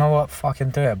 Do you know what? Fucking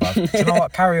do it, bro. Do you know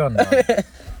what? Carry on, bro.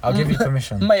 I'll give you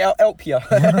permission. Mate, I'll help you.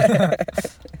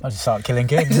 I'll just start killing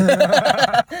kids.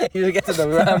 You get to the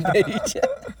rampage.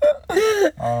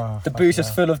 The booth is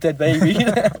full of dead babies.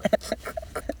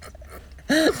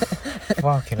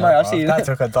 Fucking mate, I've seen that.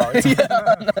 Took a dark.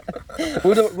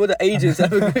 All the agents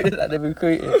that they've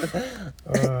recruited.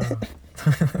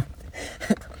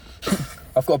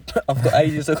 I've got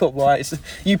agents, I've got whites.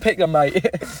 You pick them, mate.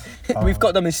 We've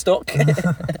got them in stock.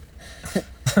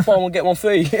 Buy one, get one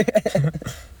free.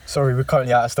 Sorry, we're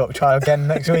currently out of stock. Try again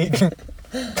next week.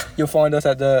 You'll find us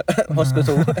at the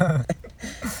hospital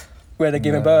where they're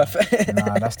giving birth.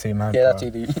 Nah, that's too mad. Yeah, that's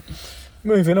too deep.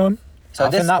 Moving on. So I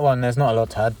think that one, there's not a lot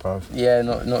to add, bro. Yeah,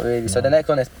 not really. No. So the next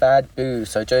one is bad booze.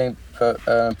 So during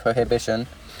prohibition,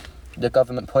 the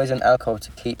government poisoned alcohol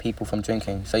to keep people from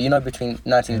drinking. So, you know, between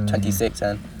 1926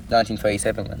 and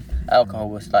 1937, when alcohol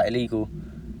was like illegal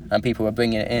and people were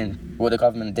bringing it in, what the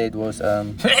government did was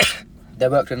they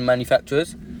worked with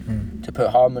manufacturers to put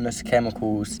harmless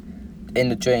chemicals in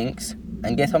the drinks,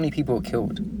 and guess how many people were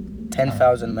killed?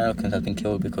 10,000 Americans have been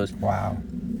killed because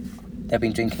they've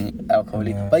been drinking alcohol.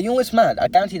 Yeah. But you know what's mad? I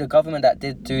guarantee the government that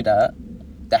did do that,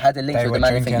 that had the links with the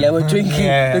manufacturer. Yeah, we're drinking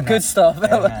the good stuff.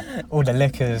 All the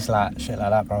liquors, like shit like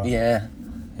that, bro. Yeah.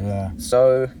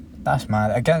 So that's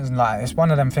mad. Again, like, it's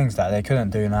one of them things that they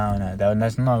couldn't do now, innit?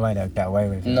 There's no way they'd get away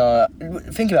with it. No,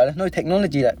 think about it. There's no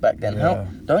technology back then. Yeah.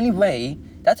 The only way,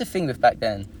 that's the thing with back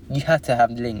then, you had to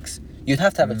have links. You'd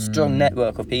have to have a strong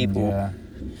network of people. Yeah.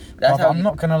 That's I'm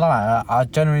not gonna lie, I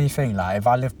genuinely think, like, if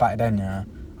I lived back then,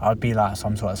 I'd be like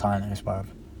some sort of scientist, bro.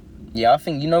 Yeah, I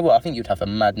think, you know what, I think you'd have a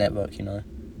mad network, you know.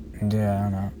 Yeah, I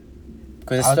know.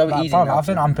 Because it's so easy now. I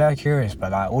think I'm very curious,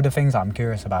 but like all the things I'm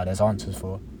curious about, there's answers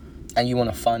for. And you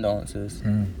want to find answers.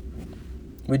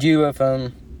 Would you have,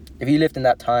 if you lived in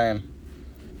that time,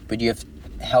 would you have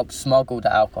helped smuggle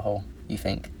the alcohol, you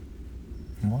think?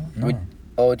 What? No.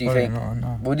 Or do you think,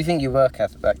 no. what do you think you work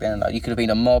as back then? Like, you could have been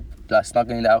a mob, like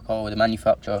smuggling the alcohol with the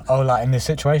manufacturer. Oh, like in this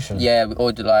situation? Yeah,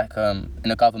 or like in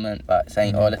the government, like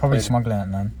saying, let's probably smuggling it,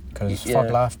 man. Because fuck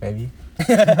life, baby.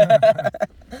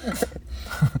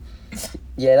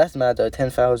 Yeah, that's mad though.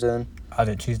 10,000. I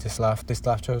didn't choose this life. This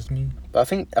life chose me. But I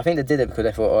think they did it because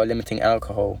they thought, limiting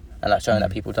alcohol and like showing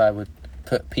that people die would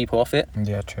put people off it.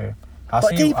 Yeah, true. I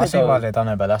see why they done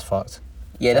it, but that's fucked.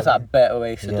 Yeah, that's like better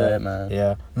ways to do it, man.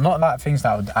 Yeah, not like things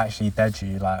that would actually dead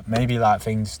you. Like maybe like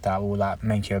things that will like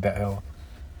make you a bit ill.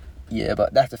 Yeah,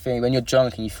 but that's the thing. When you're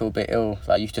drunk and you feel a bit ill,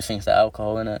 like you just think it's the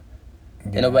alcohol, innit?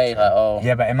 in a way, true. like, oh.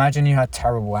 Yeah, but imagine you had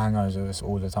terrible hangovers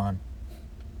all the time.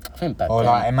 I think back or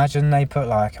then. like, imagine they put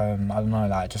like I don't know,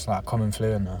 like just like common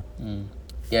flu in there.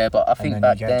 Yeah, but I think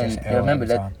back then, you remember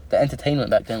the entertainment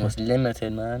back then was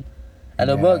limited, man. And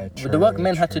yeah, the work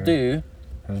men had to do,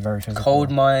 it was very physical.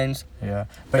 cold mines. Yeah,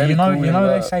 but you know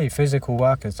they say physical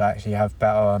workers actually have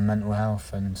better mental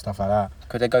health and stuff like that.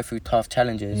 Because they go through tough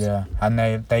challenges. Yeah, and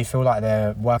they feel like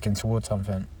they're working towards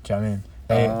something. Do you know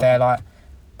what I mean? They're like,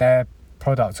 their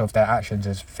product of their actions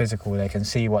is physical. They can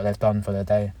see what they've done for their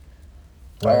day.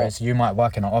 Whereas you might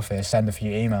work in an office, send a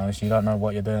few emails, you don't know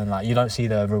what you're doing. Like, you don't see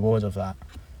the reward of that.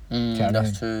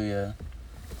 That's true, yeah.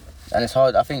 And it's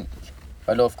hard. I think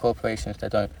a lot of corporations, they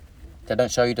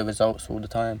don't show you the results all the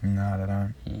time. No, they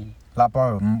don't. Like,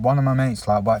 bro, one of my mates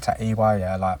like worked at EY,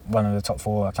 yeah, like one of the top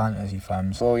 4 accountancy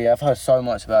firms. Well, yeah, I've heard so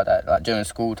much about that, like during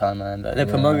school time, man. They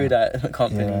promoted that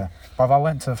company. Yeah, bro, I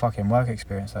went to fucking work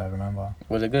experience there. Remember?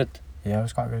 Was it good? Yeah, it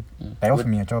was quite good. They offered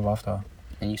me a job after.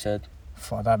 And you said?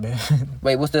 Fuck that bit.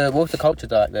 Wait, what was the culture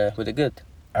like there? Was it good?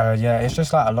 Yeah, it's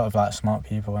just like a lot of like smart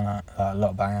people and like a lot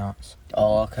of bangouts.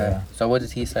 Oh, okay. Yeah. So what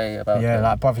did he say about? Yeah,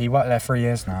 like, bruv, he worked there 3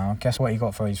 years now. Guess what he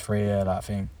got for his 3-year like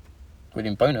thing?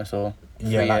 Within bonus or?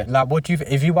 Yeah, like what do you?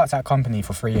 If you worked at a company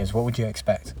for 3 years, what would you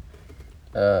expect?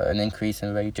 An increase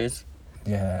in wages.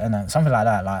 Yeah, and something like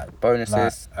that, like bonuses,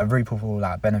 like a reapable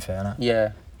like benefit, innit?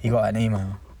 Yeah. He got an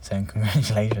email saying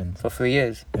congratulations. For 3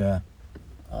 years. Yeah.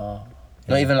 Oh.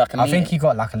 Not even like a meeting. I think he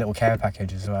got like a little care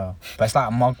package as well. But it's like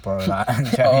a mug, bro. Like,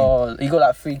 you know what I mean? He got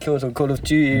like 3 kills on Call of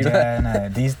Duty. Yeah,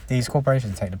 no. These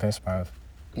corporations take the piss, bro.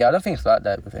 Yeah, I don't think it's like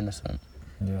that with Innocent.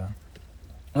 Yeah.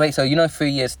 Wait, so 3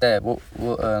 years there, what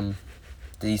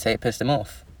did he say it pissed him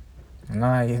off?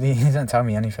 No, he didn't tell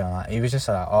me anything. Like, he was just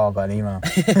like, oh, I got an email. I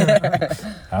was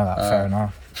like, fair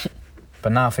enough.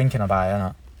 But now thinking about it,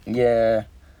 innit? Yeah,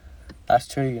 that's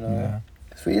true, Yeah.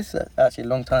 3 years is actually a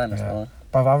long time as well.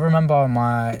 But I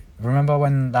remember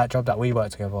when that job that we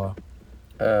worked together.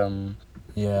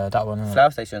 Yeah, that one.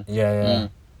 Flower station. Yeah.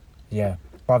 Yeah.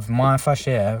 But my first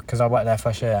year, because I worked there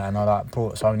first year, and I like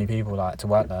brought so many people like to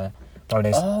work there. Bro,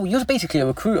 oh, you're basically a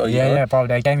recruiter. Yeah, bro.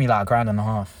 They gave me like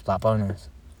 $1.5 like bonus.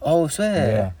 Oh,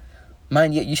 swear. Yeah.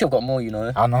 Man, you should have got more,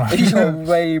 I know. You should have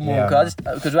way more. Yeah,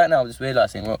 Because right now I'm just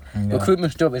realising,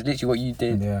 recruitment's job is literally what you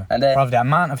did. Yeah. And then, bro, the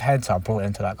amount of heads I brought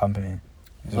into that company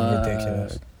is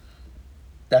ridiculous.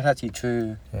 That's actually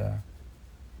true. Yeah.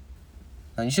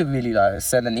 And you should really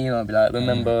send an email and be like,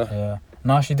 remember. Yeah.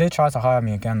 No, she did try to hire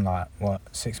me again,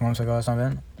 6 months ago or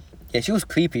something? Yeah, she was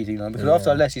creepy, because after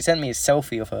I left, she sent me a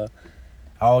selfie of her.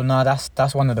 Oh, no,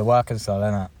 that's one of the workers though,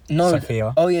 isn't it? No.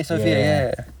 Sophia. Oh, yeah, Sophia,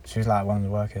 yeah. She was like one of the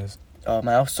workers. Oh,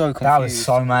 man, I was so confused. That was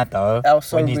so mad though. That was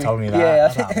so when you told me that. Yeah, I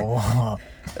was like, what?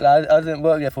 I didn't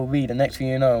work there for a week. The next thing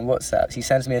you know, on WhatsApp, she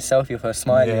sends me a selfie of her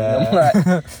smiling. Yeah. And I'm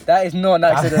like, that is not an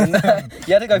accident.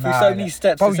 You had to go through so many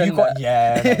steps to send that.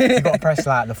 You got to press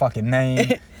the fucking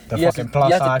name, the fucking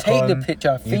plus icon. You have to take the picture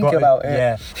and think about it.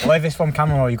 Yeah. Or if it's from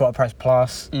camera roll, you got to press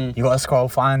plus. You got to scroll,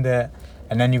 find it,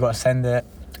 and then you got to send it.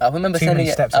 I remember sending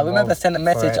a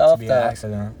message after.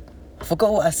 I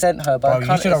forgot what I sent her, but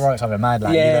bro, you should have wrote something mad, you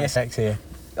look sexy.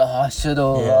 Oh, I should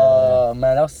have. Yeah. Oh,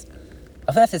 man, that was.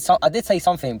 I think I did say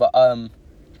something, but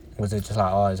Was it just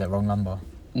is it wrong number?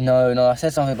 No, I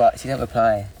said something, but she didn't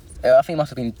reply. I think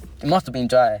it must have been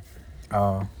dry.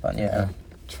 Oh. But yeah.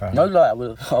 No lie, I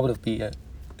would have beat it.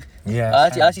 Yeah. I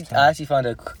actually find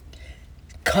her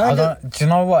kind of. Do you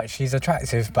know what? She's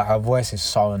attractive, but her voice is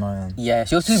so annoying. Yeah,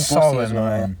 she was too bossy as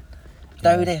well.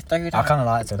 Do this. I kind of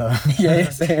liked her though. Yeah,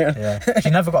 same. Yeah.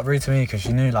 She never got rude to me because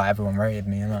she knew everyone rated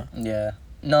me, innit? Yeah.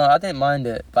 No, I didn't mind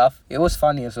it, but it was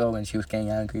funny as well when she was getting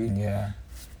angry. Yeah.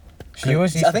 I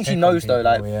think she knows people,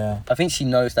 though, I think she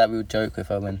knows that we would joke with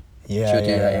her when she would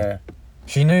do that, yeah.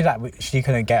 She knew that she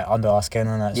couldn't get under our skin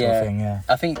and that sort of thing, yeah.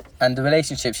 I think, and the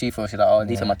relationship she thought, she's like,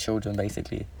 these are my children,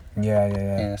 basically.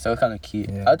 Yeah. So it's kind of cute.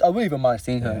 Yeah. I wouldn't even mind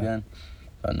seeing her again,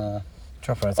 but no.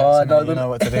 Drop her a text, no, you know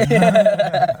what to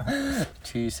do.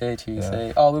 Tuesday.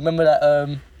 Yeah. Oh, remember that,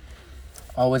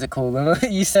 what's it called? Remember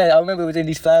you said, I remember it was in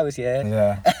these flowers, yeah?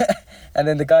 Yeah. And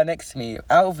then the guy next to me,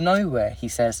 out of nowhere, he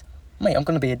says, mate, I'm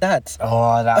going to be a dad.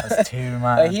 Oh, that was too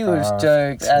mad. He was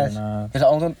joked. He's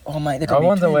like, mate, they're going to be I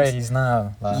wonder twins. where he's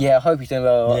now. Yeah, I hope he's doing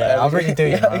well. Yeah, I really do,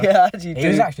 Yeah, actually he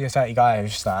was actually a 30 guy, it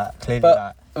was just clearly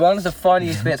but one of the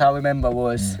funniest bits I remember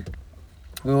was, it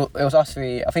was us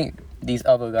three, I think these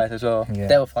other guys as well,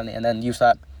 they were funny, and then you was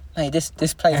like, mate, this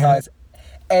place hires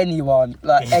anyone,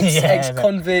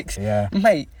 ex-convicts. Yeah.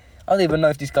 Mate, I don't even know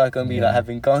if this guy's going to be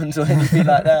having guns or anything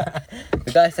like that.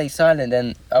 The guy stayed silent,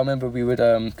 then I remember we would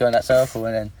go in that circle,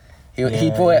 and then he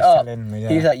brought it up.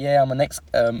 He was like, I'm an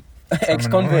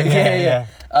ex-convict. Yeah.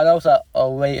 And I was like,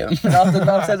 oh wait. And after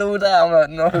I said all that, I'm like,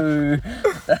 no.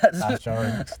 That's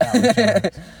jokes. That was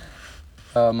jokes.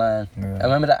 Oh man. Yeah. I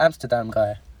remember that Amsterdam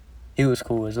guy. He was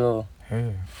cool as well.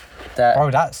 Who?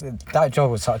 Bro, that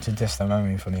job was such a distant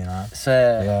memory for me now.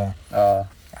 So Yeah.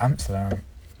 Amsterdam.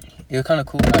 He was kind of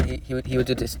cool. Like he would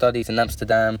do his studies in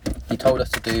Amsterdam. He told us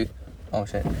to do. Oh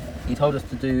shit. He told us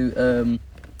to do.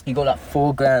 He got like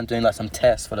 $4,000 doing like some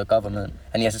tests for the government,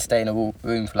 and he has to stay in a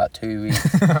room for like 2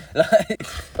 weeks.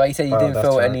 But he said he didn't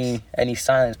feel any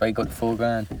signs, but he got the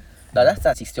 $4,000. Like that's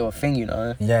actually still a thing, you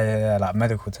know. Yeah. Like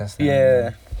medical testing.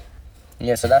 Yeah.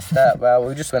 So that's that. Well,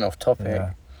 we just went off topic.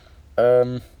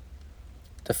 Yeah.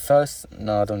 The first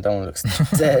no, I don't look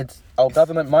dead.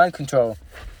 Government mind control.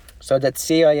 So that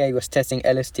CIA was testing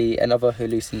LSD and other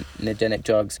hallucinogenic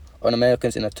drugs on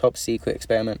Americans in a top secret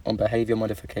experiment on behavior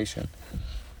modification.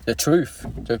 The truth.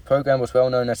 The program was well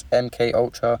known as MK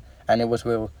Ultra, and it was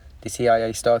real. The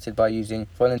CIA started by using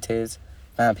volunteers.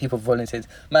 Man, people volunteered.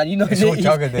 Man, you know it's all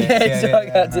drug addicts. Yeah, drug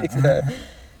addicts.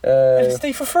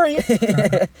 LSD for free.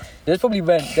 They probably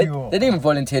went. They didn't even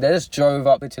volunteer. They just drove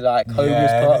up into like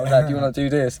homeless part. Like, do you want to do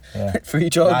this? Yeah. Free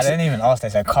drugs. Nah, they didn't even ask. They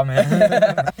said, "Come in."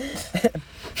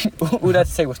 All they had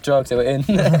to say was drugs. They were in.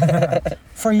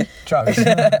 Free drugs.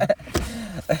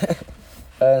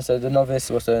 So the novice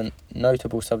was a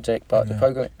notable subject, but the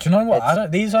program. Do you know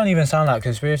what? These don't even sound like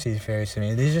conspiracy theories to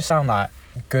me. These just sound like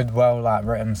good,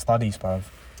 written studies, bruv.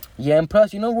 Yeah, and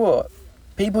plus, you know what?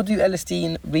 People do LSD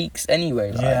in weeks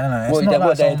anyway. Like, yeah, no,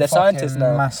 it's they're scientists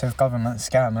now. Massive government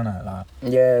scam, innit? Like.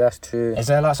 Yeah, that's true. Is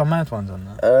there like some mad ones on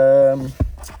that?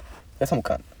 There's some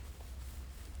kind.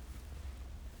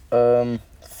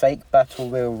 Fake battle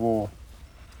real war.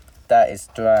 That is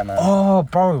dry, man. Oh,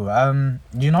 bro.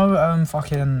 You know,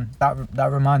 fucking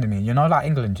that reminded me. You know, like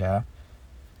England, yeah.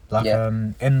 Like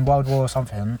in World War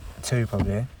something, 2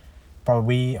 probably. Bro,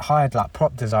 we hired like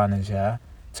prop designers, yeah,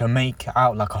 to make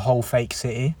out like a whole fake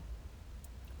city.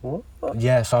 What?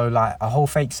 Yeah, so like a whole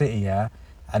fake city, yeah,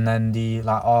 and then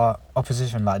our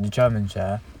opposition, like the Germans,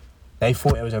 yeah, they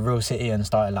thought it was a real city and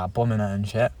started like bombing it and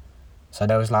shit. So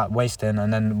there was like wasting,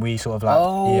 and then we sort of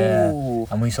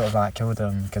like and we sort of like killed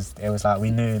them because it was like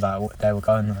we knew like they were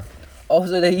going there. Oh,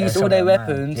 so they used all their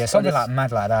weapons. Yeah, something like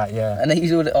mad like that. Yeah. And they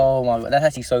used all the. Oh my god, that's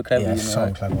actually so clever. Yeah, you know?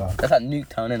 so clever. That's like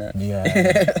Nuketown, isn't it?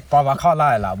 Yeah. But I can't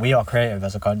lie, like we are creative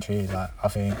as a country. Like I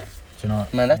think, do you know?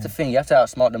 Man, that's the thing. You have to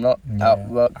outsmart them,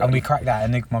 outwork them. And we cracked that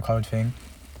Enigma code thing.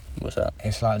 What's that?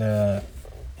 It's like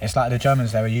the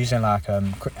Germans. They were using like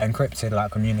encrypted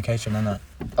like communication, innit?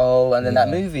 Oh, and then that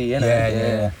movie, innit?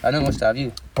 Yeah. I don't watch that. Have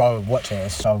you? Bro, watch it.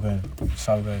 It's so good.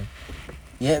 So good.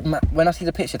 Yeah, man, when I see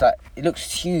the pictures, like it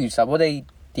looks huge. Like, what are they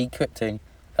decrypting?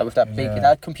 Like with that big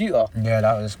that computer. Yeah,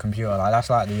 that was computer. Like that's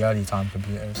like the early time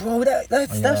computers. Bro,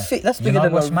 that's bigger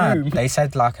than what's a mad? room. They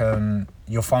said like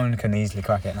your phone can easily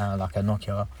crack it now, like a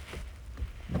Nokia.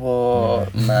 Whoa,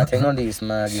 man, technology is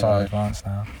mad. You know. Advanced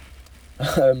now.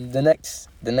 The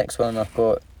next one I've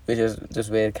got, which is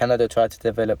just weird. Canada tried to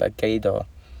develop a gaydar.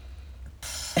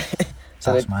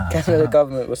 So Canada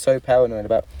government was so paranoid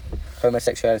about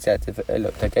homosexuality that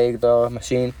developed a gaydar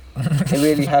machine. It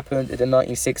really happened in the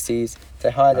 1960s. They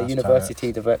hired a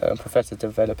university professor to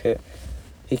develop it.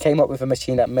 He came up with a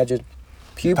machine that measured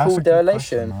pupil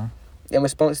dilation in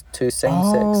response to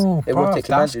same-sex erotic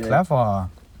imagery. That's clever.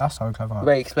 That's so clever.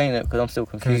 Wait, explain it because I'm still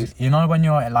confused. You know when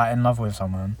you're like in love with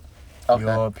someone,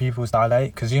 your pupils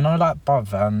dilate? Because you know, like,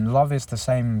 bruv, love is the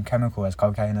same chemical as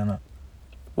cocaine, innit?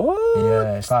 What?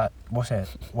 Yeah, it's like, what's it,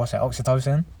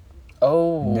 oxytocin?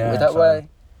 Oh, is that why?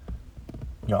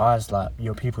 Your eyes, like,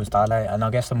 your pupils dilate, and I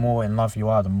guess the more in love you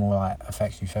are, the more, like,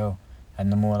 affects you feel,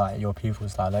 and the more, like, your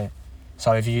pupils dilate.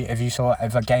 So if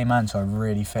a gay man saw a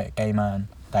really fit gay man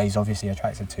that he's obviously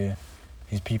attracted to,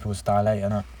 his pupils dilate,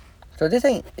 innit? So if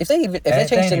they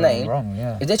change the name, wrong,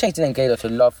 if they change the name gaydar to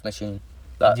love machine,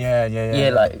 like,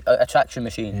 yeah, like attraction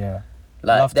machine,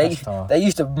 like love they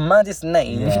used the maddest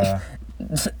name.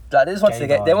 Like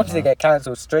they wanted to get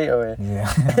cancelled straight away.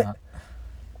 Yeah.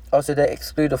 Also, they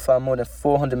excluded far more than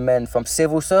 400 men from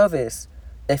civil service.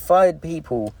 They fired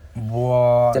people.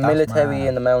 What? The military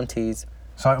and the Mounties.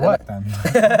 So it worked then.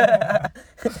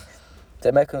 The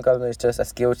American government is just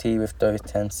as guilty with those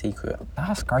 10 secret.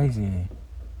 That's crazy.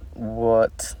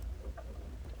 What?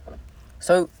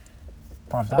 So.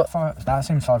 Bro, that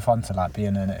seems so fun to like be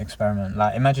in an experiment.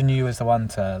 Like, imagine you was the one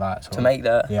to like to make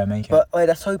that. Yeah, make it. But wait,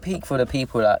 that's so peak for the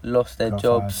people that lost their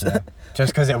jobs.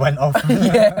 Just because it went off.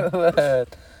 Yeah. Word.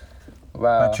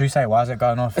 Wow. But true say, why is it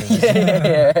going off?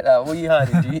 yeah. Like, what you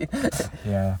hiding, do you?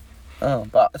 Yeah. Oh,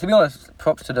 but to be honest,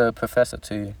 props to the professor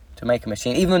to to make a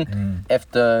machine, even if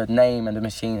the name and the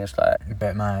machine is like a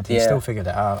bit mad. He still figured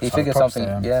it out. He figured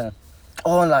something. Yeah.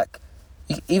 Oh, and like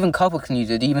even couple can use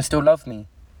it. Do you even still love me?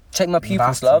 Check my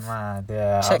pupils, love. Mad.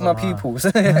 Yeah, check my pupils.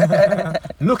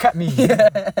 Look at me.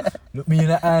 Yeah. Look me in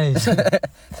the eyes.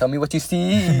 Tell me what you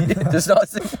see. Just not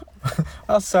sing.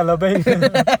 I'll celebrate.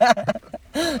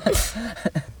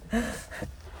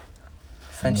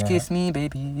 French kiss me,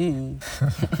 baby.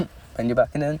 When you're back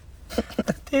and then.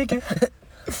 Take it.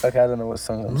 Okay, I don't know what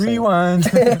song I'm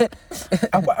Rewind. You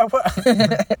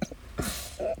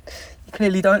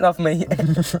clearly don't love me.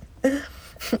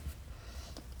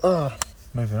 Oh.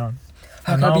 Moving on.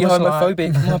 How can I be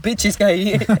homophobic? My bitch is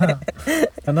gay.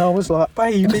 And I was like,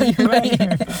 baby,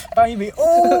 baby,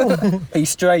 oh! He's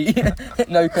straight.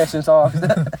 No questions asked.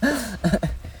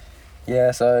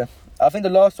 Yeah, so I think the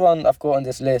last one I've got on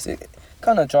this list, it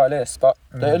kind of dry list, but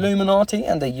the Illuminati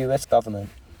and the US government.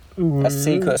 Ooh. A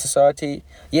secret society.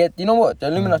 Yeah, you know what? The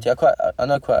Illuminati, I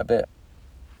know quite a bit.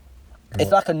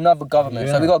 It's like another government.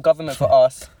 So we got a government for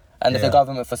us, and there's a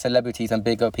government for celebrities and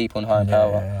bigger people in high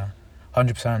power. Yeah.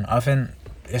 100%. I think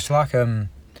it's like a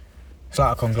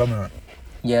conglomerate.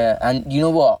 Yeah, and you know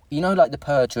what? You know, like the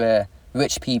purge where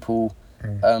rich people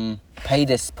pay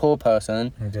this poor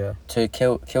person to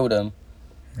kill them.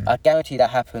 I guarantee that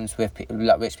happens with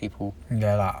like rich people.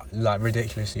 Yeah, like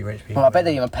ridiculously rich people. Well, I bet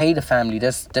they even pay the family. They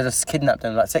just kidnap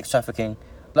them, like sex trafficking.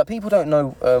 Like people don't know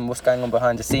what's going on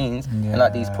behind the scenes in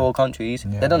like these poor countries.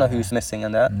 They don't know who's missing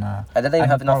and that. Nah. And they don't even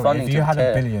have enough funding to care. If you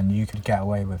had $1 billion, you could get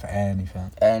away with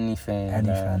anything.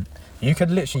 Anything. You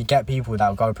could literally get people that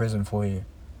would go to prison for you.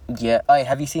 Yeah. Hey,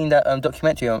 have you seen that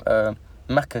documentary on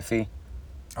McAfee?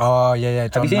 Oh, yeah.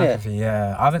 John Have you seen McAfee,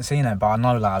 yeah. I haven't seen it, but I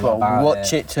know like a lot about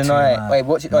watch it tonight. Wait,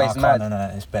 watch it. No, it's mad.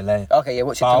 No, it's a bit late. Okay, yeah,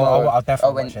 watch it tomorrow. I'll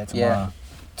definitely watch it tomorrow. Yeah.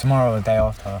 Tomorrow or the day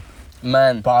after.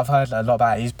 Man. But I've heard a lot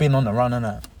about it. He's been on the run,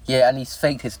 innit? Yeah, and he's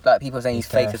faked his, like people saying he's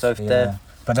faked his oath death.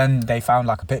 But then they found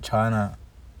like a picture, innit?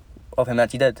 Of him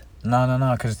actually dead?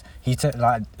 No, because he took,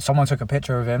 like, someone took a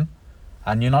picture of him,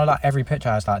 and you know, like, every picture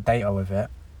has, like, data with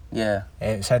it. Yeah.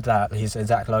 It said that his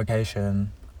exact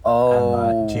location, and,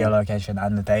 like, geolocation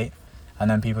and the date,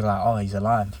 and then people were like, oh, he's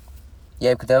alive.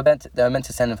 Yeah, because they were meant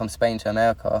to send him from Spain to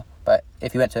America, but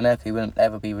if he went to America, he wouldn't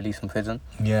ever be released from prison.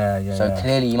 Yeah. So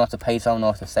clearly you must have paid someone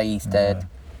else to say he's dead.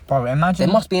 Bro, imagine...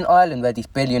 There must be an island where these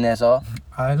billionaires are.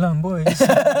 Island boys.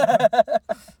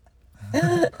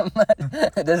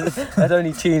 There's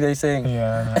only two they sing.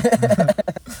 Yeah.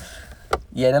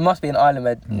 Yeah, there must be an island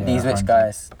where these rich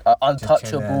guys are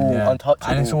untouchable.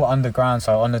 And it's all underground,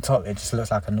 so on the top it just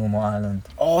looks like a normal island.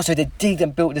 Oh, so they dig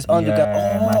and built this underground.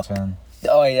 Yeah, imagine.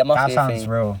 Oh, yeah, that must be a thing. That sounds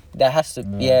real. That has to,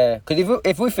 because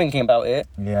if we're thinking about it,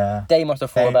 they must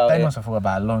have thought about it. They must have thought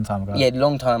about it a long time ago. Yeah,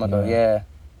 long time ago, yeah.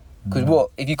 Because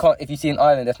what, if you see an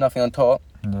island, there's nothing on top.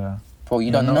 Yeah. Bro,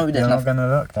 you don't know there's nothing. You're not gonna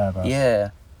look there, bro. Yeah.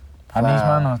 And these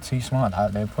men are too smart.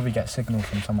 Like, they probably get signal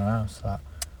from somewhere else. Like,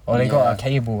 or they got a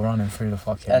cable running through the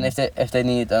fucking. And if they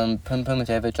need pum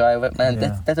to ever drive it, man,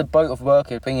 there's a boat of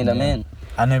workers bringing them in.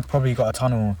 And they've probably got a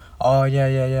tunnel. Oh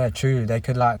yeah, true. They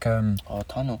could like Oh,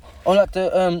 tunnel. Oh, like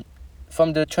the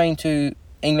from the train to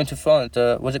England to France.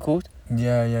 What's it called?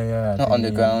 Yeah. Not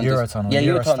underground. Eurotunnel. Yeah,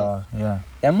 Eurostar. Yeah.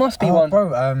 There must be one.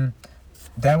 Bro,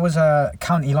 there was a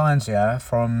county lines,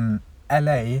 from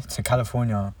LA to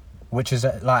California, which is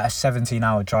like a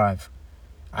 17-hour drive,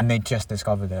 and they just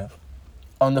discovered it.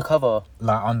 Undercover?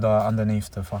 Like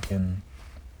underneath the fucking.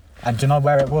 And do you know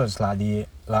where it was? Like the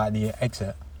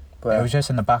exit. Where? It was just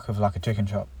in the back of like a chicken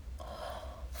shop.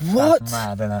 What? That's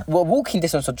mad, isn't it? Well, walking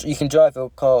distance, you can drive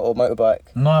a car or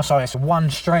motorbike. No, sorry, it's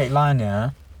one straight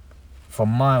line, for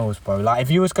miles, bro. Like, if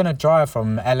you was gonna drive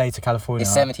from LA to California,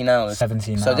 it's 17 hours.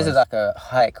 17 hours. So this is like a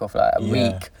hike of like a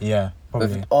week. Yeah,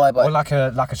 probably. Or like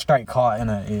a straight car,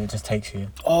 innit? It just takes you.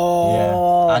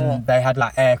 Oh. Yeah. And they had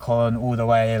like aircon all the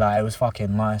way. Like, it was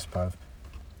fucking nice, bro.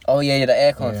 Oh yeah, the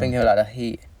aircon. Thinking of like the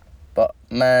heat, but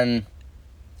man.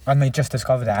 And they just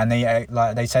discovered it, and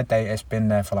they said it's been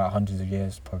there for like hundreds of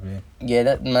years, probably. Yeah,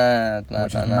 that's mad.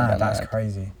 Which is mad. That's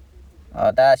crazy.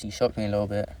 That actually shocked me a little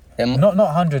bit. Not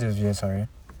hundreds of years, sorry.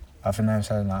 I think they were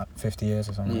saying like 50 years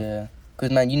or something. Yeah. Because,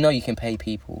 man, you can pay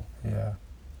people. Yeah.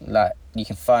 Like, you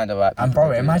can find the right people. And,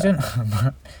 bro,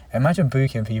 imagine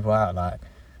booking people out, like,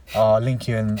 oh, I'll link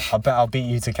you and I bet I'll beat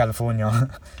you to California.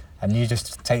 And you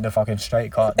just take the fucking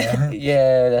straight cut there.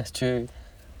 Yeah, that's true.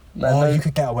 Man, you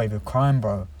could get away with crime,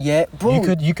 bro. Yeah, bro.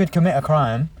 You could commit a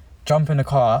crime, jump in a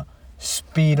car,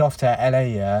 speed off to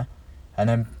LA, and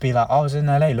then be like, I was in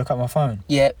LA, look at my phone.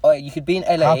 Yeah, you could be in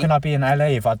LA. How can I be in LA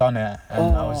if I done it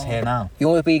and I was here now? You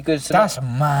want to be good. That's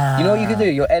mad. You know what you could do?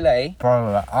 You're LA.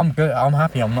 Bro, I'm good. I'm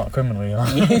happy I'm not a criminal, you know?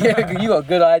 Yeah, you got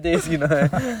good ideas, you know.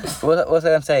 What's I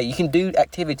going to say? You can do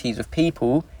activities with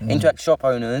people, interact shop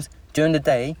owners during the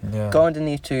day, go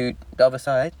underneath to the other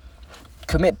side,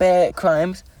 commit bare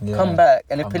crimes, come back,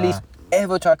 and if police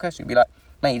ever try to question you, be like,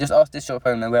 mate, you just ask this shop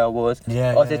owner where I was.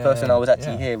 Ask this person I was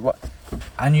actually here. What?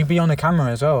 And you'd be on the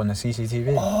camera as well, on the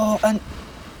CCTV. Oh, and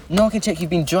no one can check you've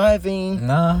been driving.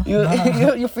 Nah.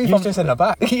 You're free from... just in the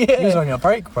back. Yeah. You was on your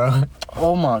break, bro.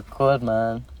 Oh my God,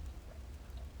 man.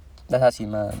 That's actually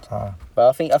mad. But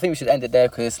I think we should end it there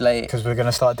because it's late. Because we're going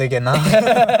to start digging now.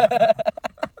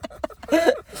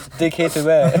 Dig here to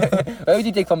where? Where would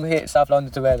you dig from here, South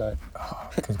London to where though? Oh,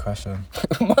 good question.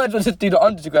 Might as well just do the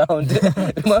underground.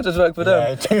 Might as well work for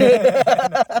them.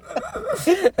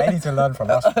 They need to learn from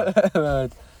us.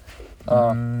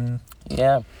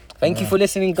 Yeah. Thank you for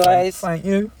listening, guys. Thank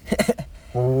you.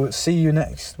 We'll see you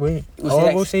next week.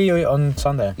 We'll see you on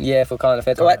Sunday. Yeah, for current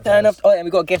affairs. Alright, turn off. Oh, and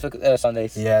we got a guest for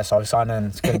Sundays. Yeah, so sign in.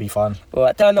 It's going to be fun.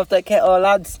 Alright, turn off that kettle,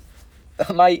 lads.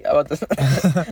 Mate.